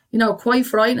 quite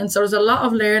frightening. So there's a lot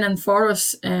of learning for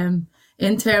us in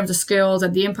terms of skills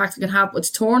and the impact it can have. But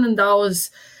it's turning those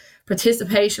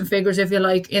participation figures, if you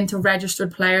like, into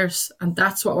registered players. And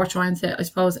that's what we're trying to, I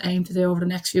suppose, aim to do over the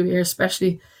next few years,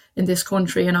 especially in this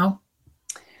country,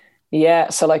 Yeah,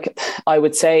 so I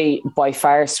would say by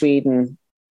far Sweden,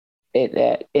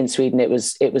 in Sweden it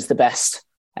was the best.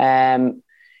 I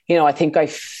think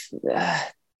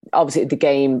obviously the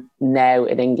game now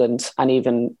in England, and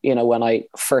even when I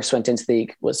first went into the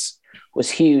league was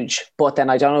huge. But then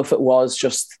I don't know if it was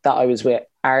just that I was with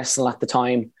Arsenal at the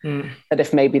time, that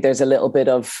if maybe there's a little bit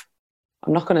of,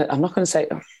 I'm not gonna say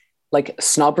like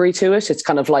snobbery to it. It's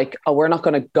kind of like, oh, we're not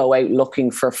going to go out looking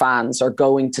for fans or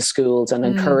going to schools and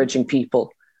encouraging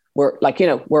people. We're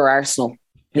we're Arsenal.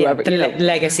 Whoever, the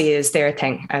legacy is their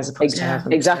thing as opposed to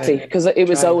having exactly, because it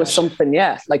was always something,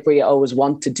 like where you always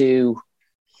want to do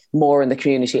more in the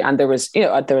community. And there was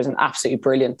an absolutely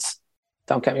brilliant,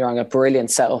 don't get me wrong, a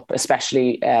brilliant setup,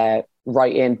 especially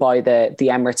right in by the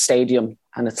Emirates Stadium,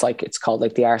 and it's called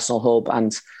like the Arsenal Hub,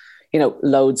 and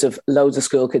loads of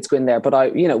school kids go in there.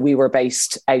 But we were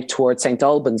based out towards St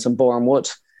Albans and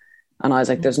Bournemouth, and I was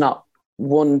like, there's not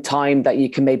one time that you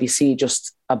can maybe see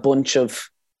just a bunch of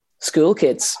school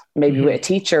kids, maybe with a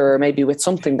teacher or maybe with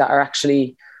something, that are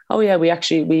actually, oh yeah, we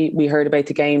heard about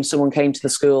the game, someone came to the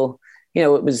school. It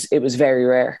was very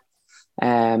rare.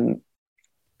 And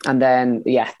then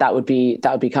that would be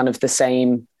kind of the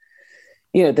same,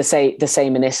 the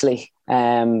same in Italy.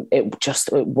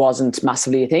 It wasn't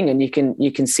massively a thing, and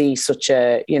you can see such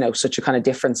a kind of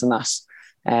difference in that.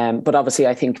 But obviously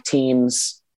I think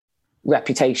teams'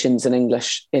 reputations in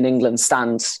England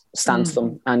stands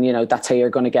them, and that's how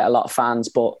you're going to get a lot of fans.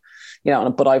 But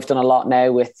but I've done a lot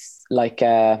now with like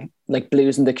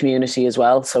blues in the community as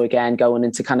well. So again, going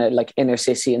into kind of like inner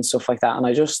city and stuff like that, and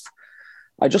I just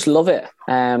love it.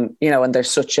 And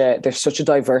there's such a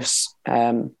diverse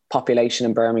population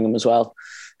in Birmingham as well.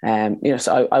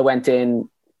 So I went in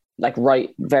like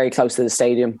right very close to the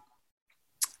stadium,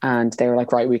 and they were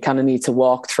like, right, we kind of need to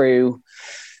walk through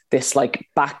this like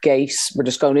back gate. We're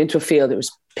just going into a field. It was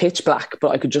pitch black,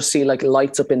 but I could just see like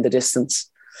lights up in the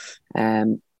distance,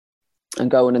 and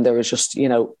going, and there was just,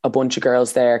 a bunch of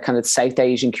girls there, kind of South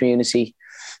Asian community.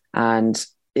 And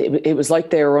it was like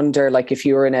they were under, like if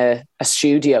you were in a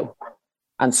studio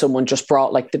and someone just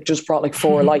brought like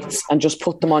 4 lights and just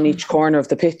put them on each corner of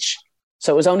the pitch.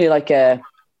 So it was only like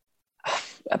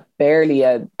barely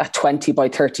a 20 by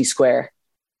 30 square,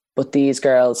 but these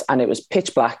girls, and it was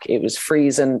pitch black, it was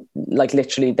freezing. Like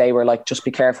literally they were like, just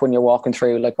be careful when you're walking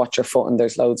through, like watch your foot, and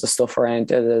there's loads of stuff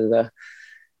around.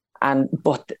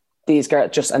 But these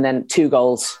girls and then 2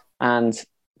 goals, and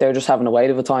they're just having a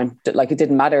whale of a time. Like it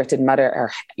didn't matter,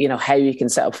 or, how you can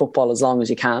set up football as long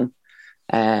as you can,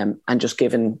 and just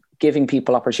giving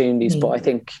people opportunities. But I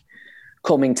think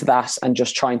coming to that and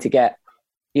just trying to get,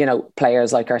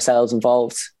 players like ourselves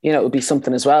involved, it would be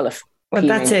something as well. Well,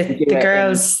 that's it. The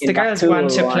girls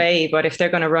want to play, but if they're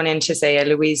going to run into, say, a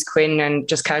Louise Quinn and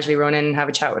just casually run in and have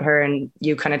a chat with her, and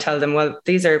you kind of tell them, well,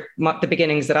 these are the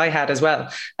beginnings that I had as well.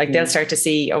 Like they'll start to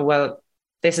see, oh, well,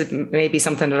 this is maybe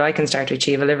something that I can start to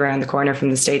achieve. I live around the corner from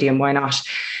the stadium. Why not?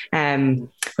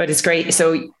 But it's great.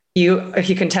 So if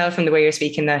you can tell from the way you're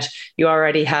speaking that you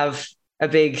already have a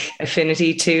big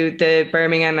affinity to the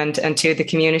Birmingham and to the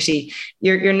community.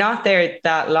 You're not there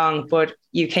that long, but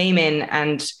you came in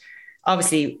and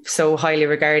obviously so highly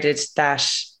regarded that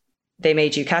they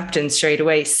made you captain straight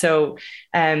away. So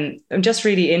I'm just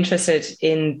really interested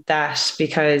in that,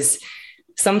 because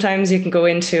sometimes you can go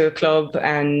into a club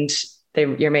and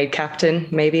you're made captain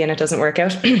maybe and it doesn't work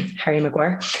out. Harry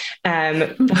Maguire.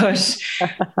 But what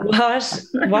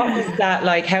was that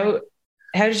like?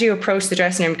 How did you approach the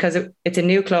dressing room? Because it's a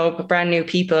new club, brand new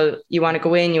people. You want to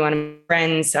go in, you want to make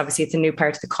friends. Obviously, it's a new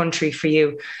part of the country for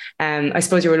you. I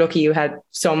suppose you were lucky you had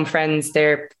some friends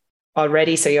there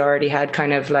already, so you already had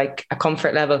kind of like a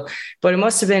comfort level. But it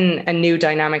must have been a new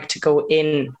dynamic to go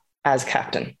in as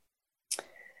captain.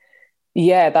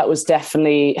 Yeah, that was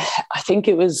definitely, I think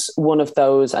it was one of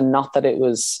those, and not that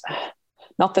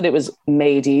not that it was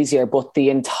made easier, but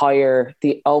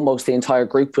almost the entire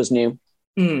group was new.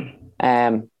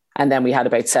 And then we had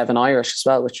about 7 Irish as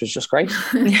well, which was just great.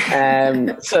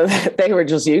 So they were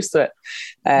just used to it.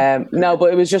 No,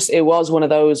 but it was one of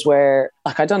those where,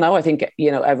 like, I don't know, I think,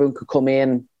 everyone could come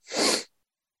in,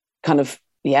 kind of,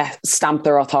 stamp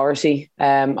their authority.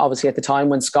 Obviously at the time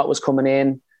when Scott was coming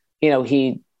in,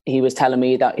 he was telling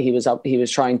me that he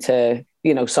was trying to,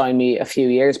 sign me a few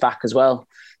years back as well.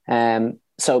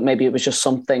 So maybe it was just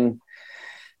something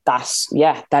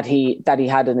that he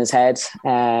had in his head.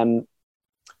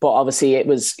 But obviously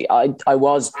I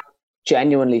was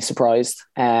genuinely surprised,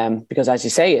 because as you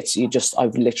say,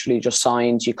 I've literally just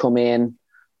signed, you come in,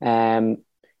 and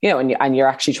you're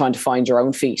actually trying to find your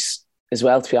own feet as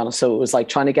well, to be honest. So it was like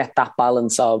trying to get that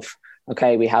balance of,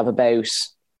 okay, we have about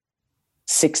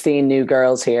 16 new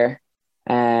girls here,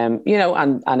 and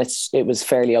it was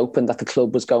fairly open that the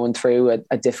club was going through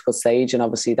a difficult stage. And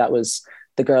obviously that was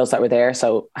the girls that were there.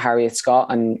 So Harriet Scott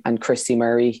and Christy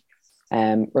Murray,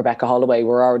 Rebecca Holloway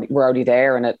were already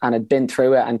there and had been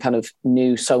through it and kind of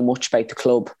knew so much about the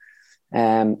club.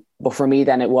 But for me,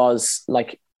 then it was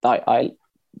like I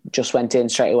just went in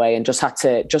straight away and just had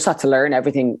to learn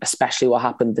everything, especially what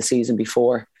happened the season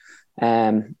before,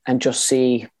 and just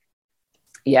see,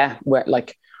 where,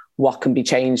 like, what can be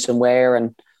changed and where.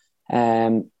 And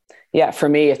for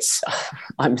me,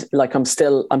 I'm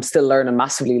still learning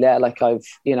massively there. Like I'm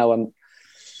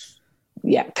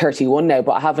 31 now,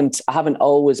 but I haven't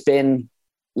always been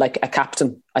like a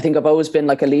captain. I think I've always been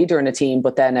like a leader in a team,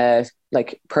 but then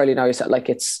like Pearlie now, like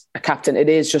it's a captain. It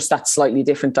is just that slightly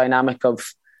different dynamic of,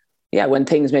 when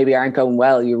things maybe aren't going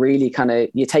well, you really kind of,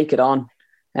 you take it on,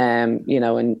 and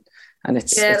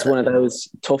it's one of those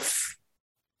tough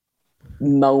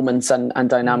moments and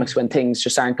dynamics when things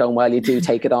just aren't going well. You do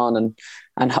take it on and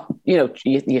you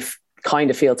kind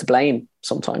of feel to blame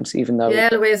sometimes, even though... Yeah,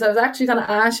 Louise, I was actually going to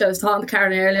ask you, I was talking to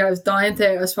Karen earlier, I was dying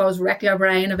to, I suppose, wreck your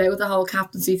brain about the whole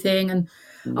captaincy thing, and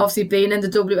obviously being in the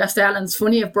WSL, and it's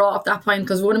funny you've brought up that point,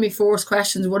 because one of my first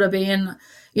questions would have been,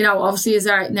 obviously is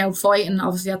there now fighting,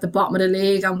 obviously at the bottom of the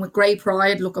league, and with great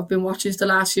pride. Look, I've been watching the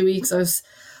last few weeks. I was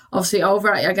obviously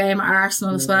over at your game at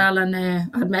Arsenal as well, and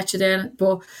I'd met you then.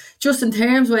 But just in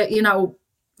terms with,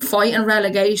 fighting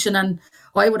relegation, and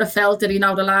I would have felt that, the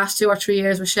last 2 or 3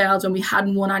 years with Shells when we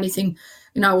hadn't won anything,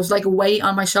 it was like a weight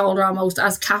on my shoulder almost.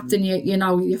 As captain,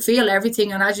 you feel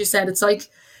everything. And as you said, it's like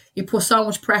you put so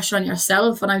much pressure on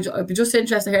yourself. And I'd be just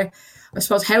interested to hear, I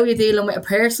suppose, how you're dealing with it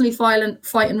personally,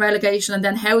 fighting relegation, and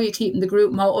then how you're keeping the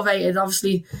group motivated.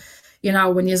 Obviously,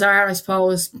 when you are, I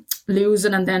suppose,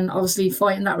 losing and then obviously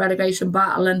fighting that relegation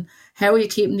battle, and how are you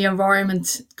keeping the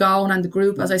environment going and the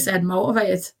group, as I said,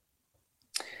 motivated?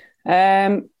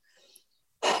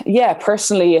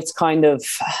 Personally, it's kind of,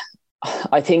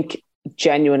 I think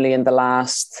genuinely in the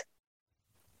last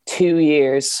 2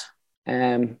 years,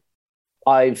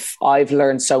 I've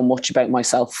learned so much about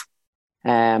myself,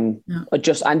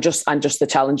 just the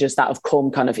challenges that have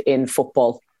come kind of in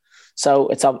football. So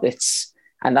it's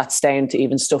and that's down to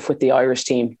even stuff with the Irish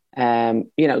team.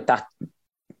 That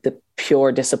the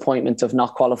pure disappointment of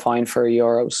not qualifying for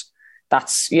Euros.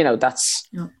 That's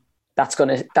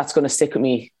gonna stick with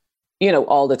me,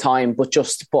 all the time. But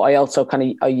I also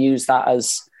I use that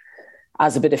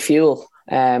as a bit of fuel,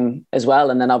 as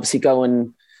well. And then obviously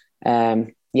going,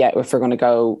 if we're going to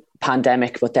go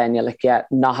pandemic, but then you're like,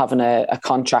 not having a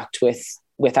contract with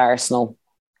Arsenal,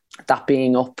 that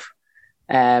being up,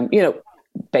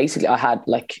 basically I had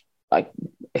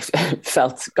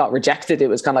got rejected. It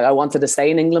was kind of like I wanted to stay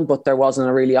in England, but there wasn't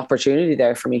a really opportunity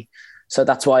there for me. So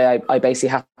that's why I basically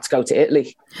had to go to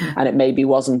Italy, and it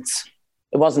wasn't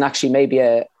actually maybe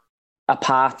a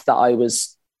path that I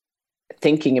was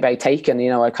thinking about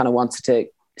taking. I kind of wanted to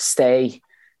stay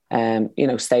in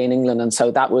England. And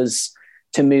so that was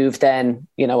to move then,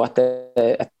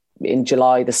 in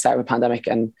July, the start of the pandemic,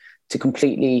 and to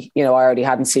completely, I already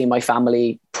hadn't seen my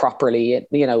family properly,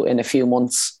 in a few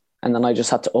months. And then I just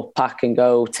had to unpack and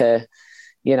go to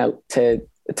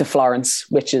Florence,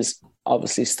 which is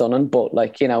obviously stunning. But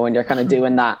when you're kind of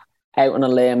doing that out on a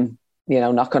limb,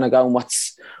 not going to go and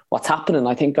what's happening.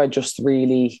 I think I just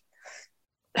really,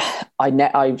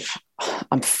 I'm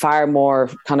far more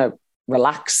kind of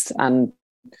relaxed, and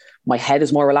my head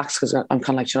is more relaxed because I'm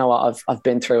kind of like, what, I've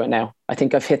been through it now. I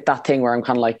think I've hit that thing where I'm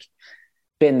kind of like,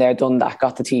 been there, done that,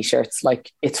 got the t-shirts.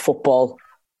 Like, it's football,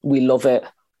 we love it.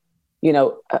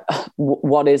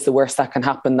 What is the worst that can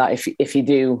happen? That if you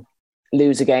do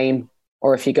lose a game,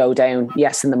 or if you go down,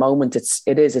 yes, in the moment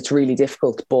it's really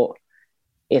difficult, but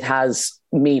it has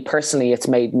me personally, it's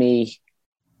made me,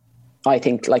 I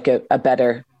think, like a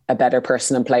better a better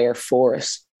person and player for it,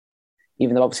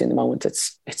 even though obviously in the moment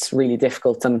it's really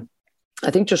difficult. And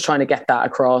I think just trying to get that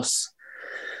across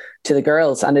to the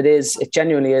girls, and it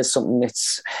genuinely is something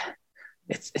it's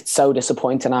so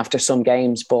disappointing after some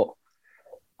games, but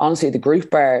honestly the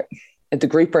group are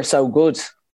so good.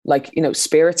 Like, you know,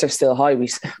 spirits are still high. We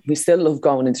still love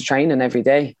going into training every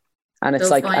day, and it's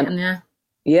still like fighting,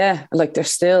 yeah, like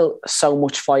there's still so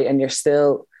much fight, and there's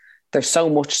so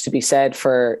much to be said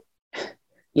for,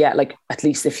 like at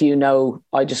least if you know,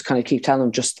 I just kind of keep telling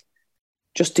them, just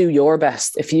do your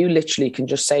best. If you literally can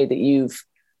just say that you've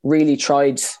really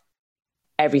tried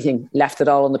everything, left it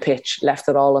all on the pitch, left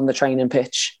it all on the training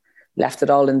pitch, left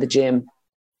it all in the gym,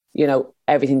 you know,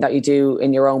 everything that you do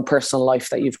in your own personal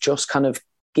life, that you've just kind of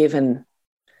given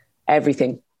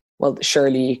everything, well,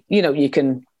 surely, you know, you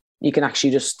can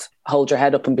actually just hold your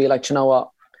head up and be like, you know what,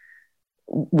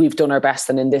 we've done our best.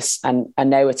 And in this, and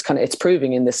now it's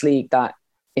proving in this league that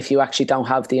if you actually don't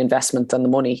have the investment and the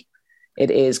money,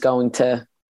 it is going to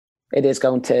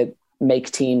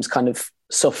make teams kind of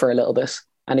suffer a little bit.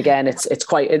 And again, it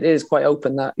is quite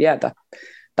open that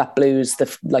that Blues, the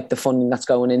funding that's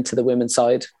going into the women's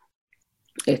side,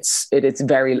 it's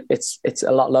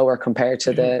a lot lower compared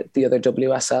to the other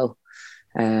WSL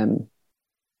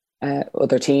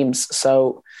other teams.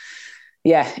 So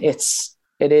yeah, it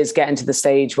is getting to the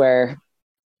stage where,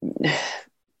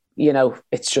 you know,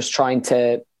 it's just trying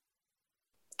to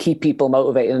keep people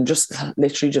motivated and just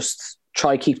literally just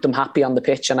try keep them happy on the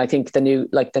pitch. And I think the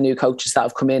new coaches that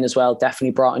have come in as well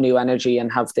definitely brought a new energy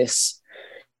and have this,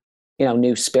 you know,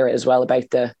 new spirit as well about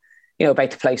the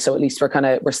place. So at least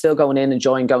we're still going in,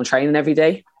 enjoying going training every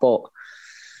day. But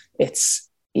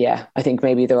I think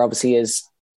maybe there obviously is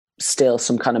still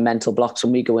some kind of mental blocks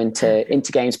when we go into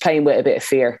games, playing with a bit of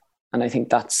fear. And I think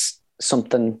that's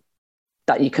something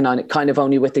that you can kind of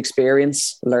only with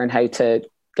experience learn how to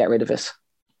get rid of it,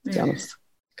 to be honest.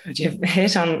 God, you've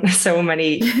hit on so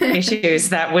many issues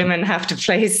that women have to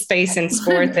face in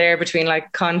sport there, between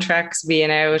like contracts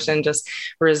being out and just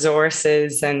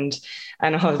resources and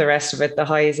all the rest of it, the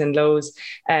highs and lows.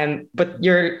 But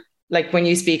you're like, when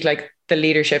you speak, like the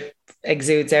leadership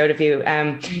exudes out of you.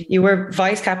 You were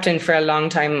vice captain for a long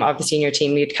time, obviously, in your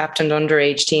team. You'd captained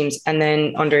underage teams and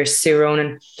then under Sue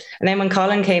Ronan. And then when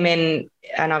Colin came in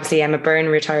and obviously Emma Byrne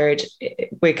retired,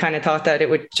 we kind of thought that it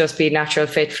would just be a natural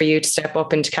fit for you to step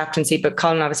up into captaincy. But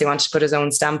Colin obviously wanted to put his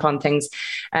own stamp on things.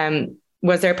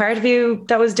 Was there a part of you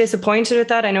that was disappointed with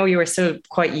that? I know you were still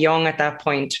quite young at that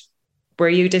point. Were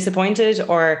you disappointed,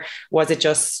 or was it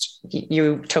just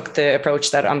you took the approach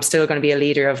that I'm still going to be a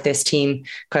leader of this team?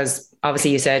 Because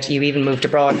obviously you said you even moved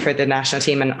abroad for the national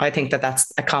team. And I think that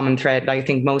that's a common thread. I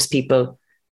think most people,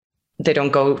 they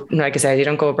don't go, like I said, you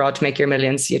don't go abroad to make your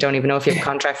millions. You don't even know if you have a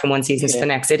contract from one season to the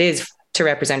next. It is to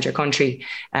represent your country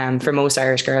for most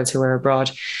Irish girls who are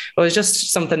abroad. But it was just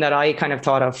something that I kind of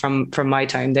thought of from my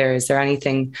time there. Is there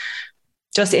anything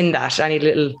just in that, any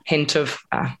little hint of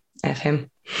F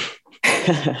him?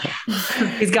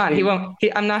 He's gone. He won't.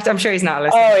 I'm sure he's not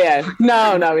listening. Oh yeah,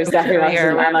 no, he's definitely not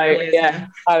listening.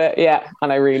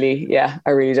 And I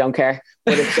really don't care.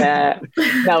 But it's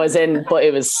no, as in. But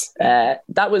it was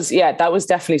that was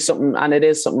definitely something, and it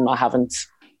is something I haven't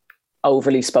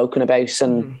overly spoken about.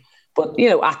 And but you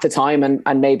know, at the time,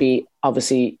 and maybe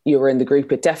obviously you were in the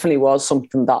group, it definitely was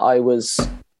something that I was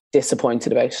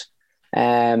disappointed about.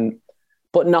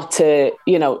 But not to,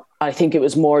 you know, I think it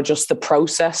was more just the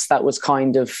process that was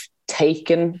kind of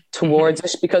taken towards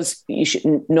it, because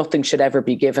nothing should ever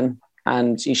be given,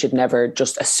 and you should never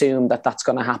just assume that that's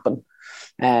going to happen.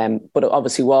 But it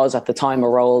obviously was at the time a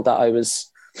role that I was,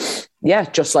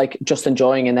 just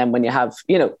enjoying. And then when you have,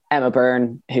 you know, Emma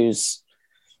Byrne, who's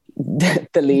the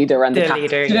leader and the captain,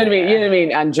 leader, you know what I mean? You know what I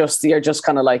mean? And you're just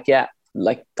kind of like,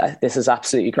 this is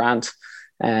absolutely grand.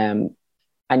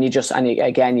 And you just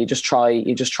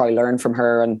try learn from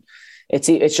her. And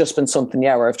it's just been something,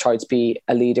 where I've tried to be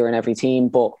a leader in every team.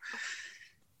 But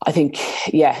I think,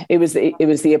 it was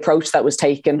the approach that was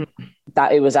taken,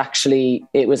 that it was actually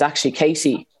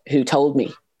Casey who told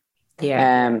me,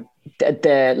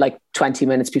 the like 20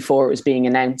 minutes before it was being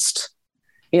announced,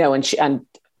 you know, and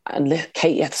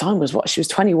Katie at the time she was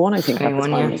 21, I think.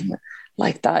 21, at the time,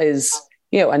 like that is,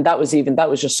 you know, and that was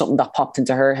just something that popped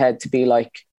into her head to be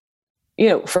like, you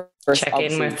know, first check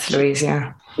in with Louise,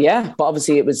 but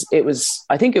obviously it was.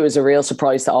 I think it was a real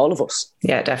surprise to all of us.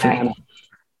 Yeah, definitely.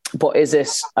 But is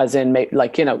this, as in,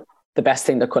 like, you know, the best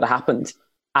thing that could have happened?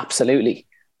 Absolutely.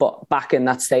 But back in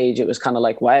that stage, it was kind of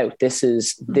like, wow, this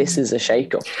is a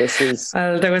shake-up.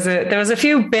 Well, there was a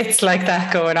few bits like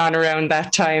that going on around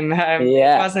that time.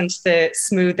 It wasn't the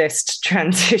smoothest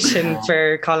transition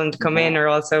for Colin to come in, or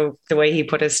also the way he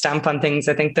put his stamp on things.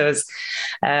 I think there was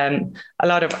a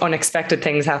lot of unexpected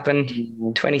things happened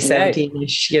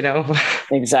 2017-ish, you know.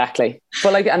 Exactly.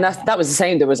 But like, and that was the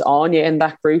same. There was Anya in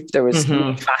that group. There was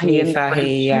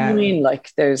Fahy. Yeah. I mean,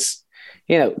 like, there's,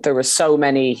 you know, there were so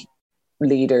many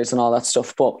leaders and all that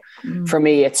stuff. But for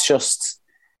me, it's just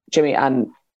Jimmy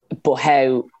but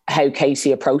how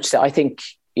Casey approached it. I think,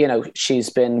 you know, she's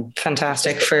been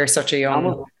fantastic for such a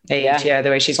young age. Yeah,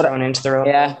 the way she's grown into the role.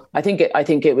 Yeah, I think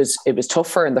it was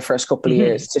tougher in the first couple of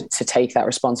years to take that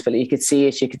responsibility. You could see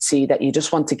it. You could see that you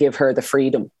just want to give her the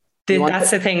freedom. That's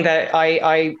the thing that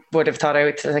I would have thought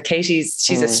out. Like,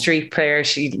 she's a street player.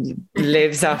 She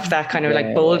lives off that kind of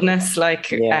like boldness,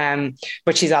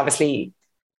 but she's obviously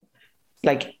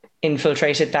like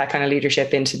infiltrated that kind of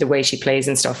leadership into the way she plays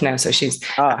and stuff now. So she's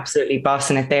absolutely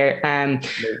bossing it there.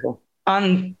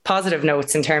 On positive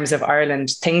notes, in terms of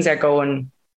Ireland, things are going,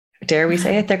 dare we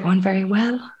say it, they're going very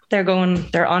well. They're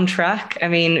on track. I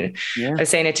mean, I was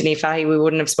saying it to Niamh Fahey, we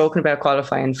wouldn't have spoken about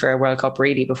qualifying for a World Cup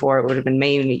really before. It would have been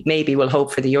maybe we'll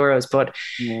hope for the Euros, but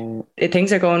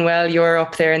things are going well. You're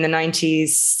up there in the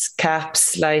 90s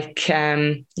caps, like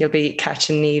you'll be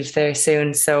catching Niamh there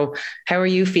soon. So how are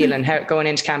you feeling going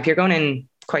into camp? You're going in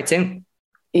quite soon.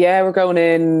 Yeah, we're going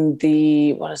in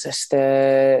the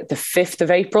 5th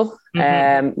of April.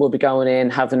 We'll be going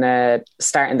in,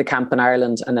 starting the camp in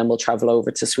Ireland, and then we'll travel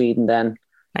over to Sweden then.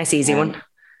 Nice easy one.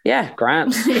 Yeah,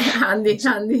 grand. handy.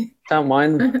 Don't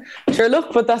mind. Sure,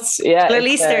 look, but that's Well, at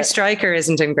least their striker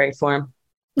isn't in great form.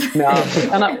 No,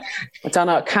 I don't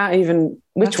know. I can't even.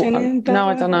 Which one? No,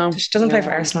 I don't know. She doesn't play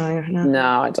for Arsenal either.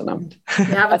 No, I don't know. You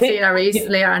haven't seen her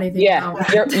recently or anything. Yeah,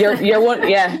 no. you're one.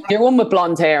 Yeah, you're one with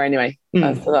blonde hair anyway.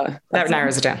 That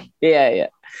narrows it down. Yeah.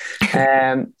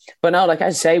 But no, like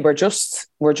I say, we're just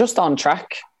on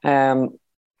track. And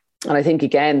I think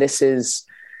again,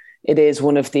 it is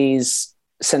one of these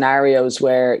scenarios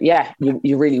where,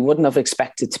 you really wouldn't have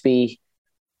expected to be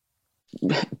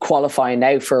qualifying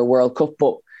now for a World Cup,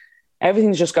 but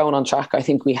everything's just going on track. I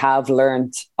think we have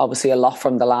learned obviously a lot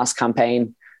from the last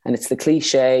campaign, and it's the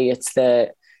cliche, it's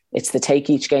the take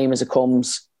each game as it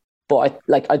comes. But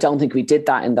I don't think we did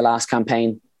that in the last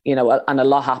campaign, you know, and a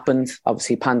lot happened.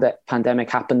 Obviously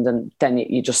pandemic happened, and then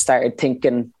you just started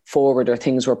thinking forward, or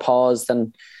things were paused,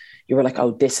 and you were like,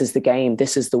 oh, this is the game,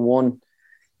 this is the one.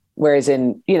 Whereas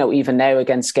in, you know, even now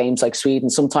against games like Sweden,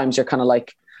 sometimes you're kind of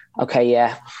like,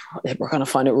 okay, we're going to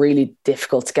find it really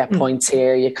difficult to get points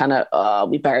here. You kind of,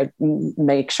 we better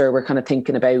make sure we're kind of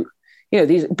thinking about, you know,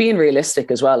 these being realistic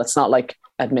as well. It's not like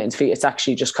admitting defeat. It's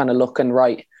actually just kind of looking,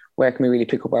 right, where can we really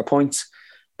pick up our points?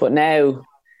 But now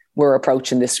we're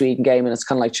approaching this Sweden game, and it's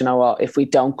kind of like, you know what, if we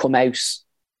don't come out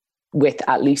with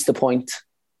at least a point,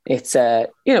 it's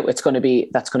that's going to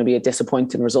be a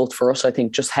disappointing result for us. I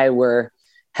think just how we're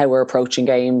approaching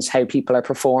games, how people are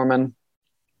performing,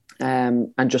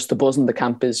 and just the buzz in the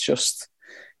camp is just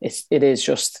it is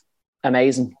just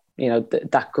amazing. You know,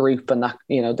 that group and that,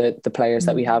 you know, the players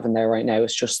that we have in there right now,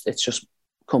 it's just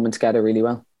coming together really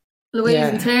well. Louise,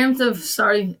 in terms of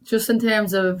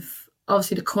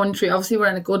obviously the country, obviously we're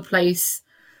in a good place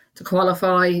to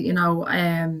qualify, you know,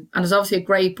 and there's obviously a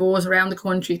great buzz around the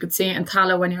country. You could see it in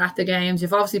Tala when you're at the games.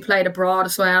 You've obviously played abroad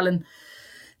as well, and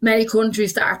many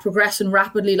countries that are progressing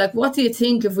rapidly. Like, what do you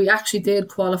think if we actually did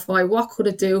qualify? What could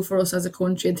it do for us as a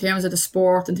country in terms of the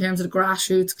sport, in terms of the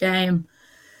grassroots game,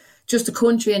 just the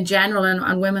country in general,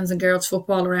 and women's and girls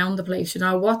football around the place? You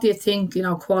know, what do you think, you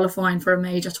know, qualifying for a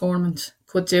major tournament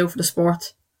could do for the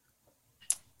sport?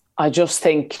 I just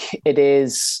think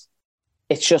it's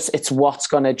what's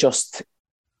going to just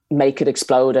make it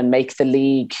explode and make the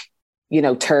league, you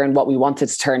know, turn what we wanted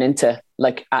to turn into,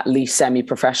 like, at least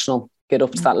semi-professional, get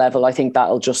up to that level. I think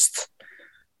that'll just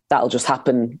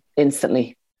happen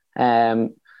instantly. I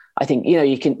think, you know,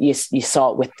 you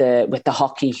saw it with the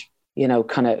hockey, you know,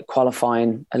 kind of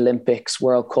qualifying Olympics,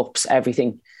 World Cups,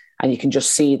 everything, and you can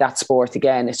just see that sport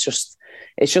again. It's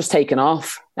just taken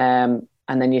off, and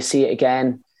then you see it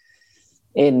again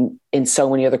in so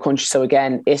many other countries. So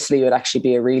again, Italy would actually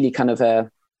be a really kind of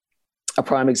a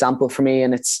prime example for me,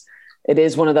 and it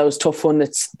is one of those tough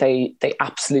ones. They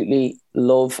absolutely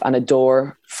love and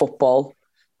adore football,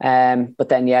 but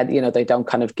then you know, they don't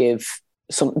kind of give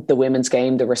the women's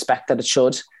game the respect that it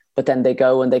should. But then they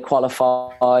go and they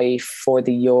qualify for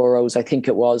the Euros, I think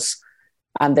it was,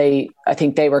 and I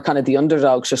think they were kind of the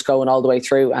underdogs, just going all the way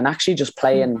through and actually just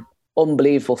playing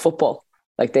unbelievable football.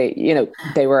 Like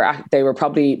they were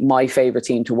probably my favourite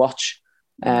team to watch,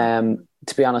 to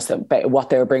be honest, about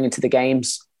what they were bringing to the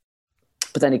games.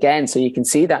 But then again, so you can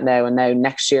see that now, and now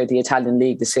next year the Italian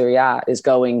League, the Serie A, is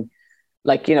going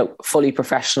like, fully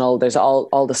professional. There's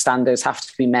all the standards have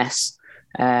to be met,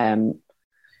 and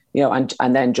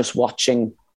then just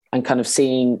watching and kind of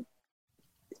seeing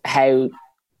how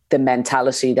the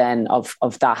mentality then of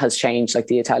that has changed. Like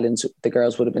the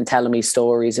girls would have been telling me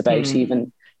stories about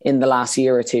even in the last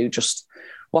year or two, just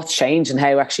what's changed and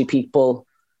how actually people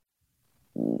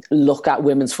look at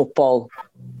women's football,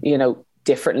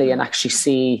 differently, and actually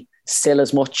see still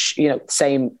as much,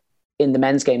 same in the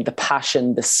men's game, the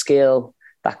passion, the skill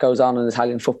that goes on in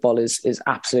Italian football is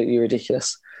absolutely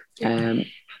ridiculous.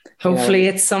 Hopefully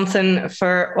it's something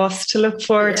for us to look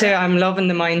forward to. I'm loving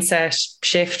the mindset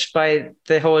shift by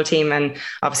the whole team, and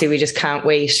obviously we just can't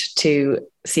wait to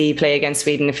see you play against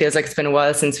Sweden. It feels like it's been a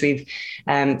while since we've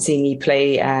seen you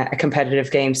play a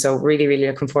competitive game, so really, really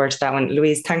looking forward to that one.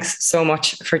 Louise, thanks so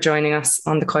much for joining us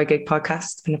on the COYGIG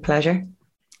podcast. It's been a pleasure.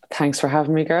 Thanks for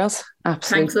having me, girls.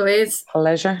 Absolutely. Thanks, Louise.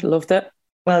 Pleasure. Loved it.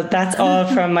 Well, that's all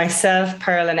from myself,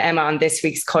 Pearl and Emma on this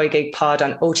week's COYGIG Pod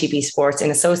on OTB Sports in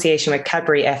association with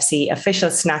Cadbury FC, official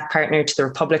snack partner to the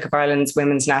Republic of Ireland's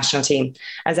women's national team.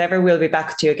 As ever, we'll be back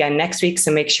with you again next week,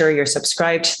 so make sure you're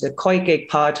subscribed to the COYGIG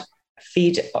Pod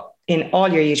feed in all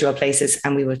your usual places,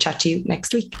 and we will chat to you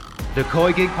next week. The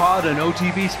COYGIG Pod on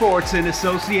OTB Sports in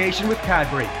association with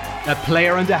Cadbury. A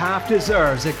player and a half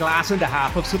deserves a glass and a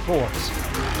half of support.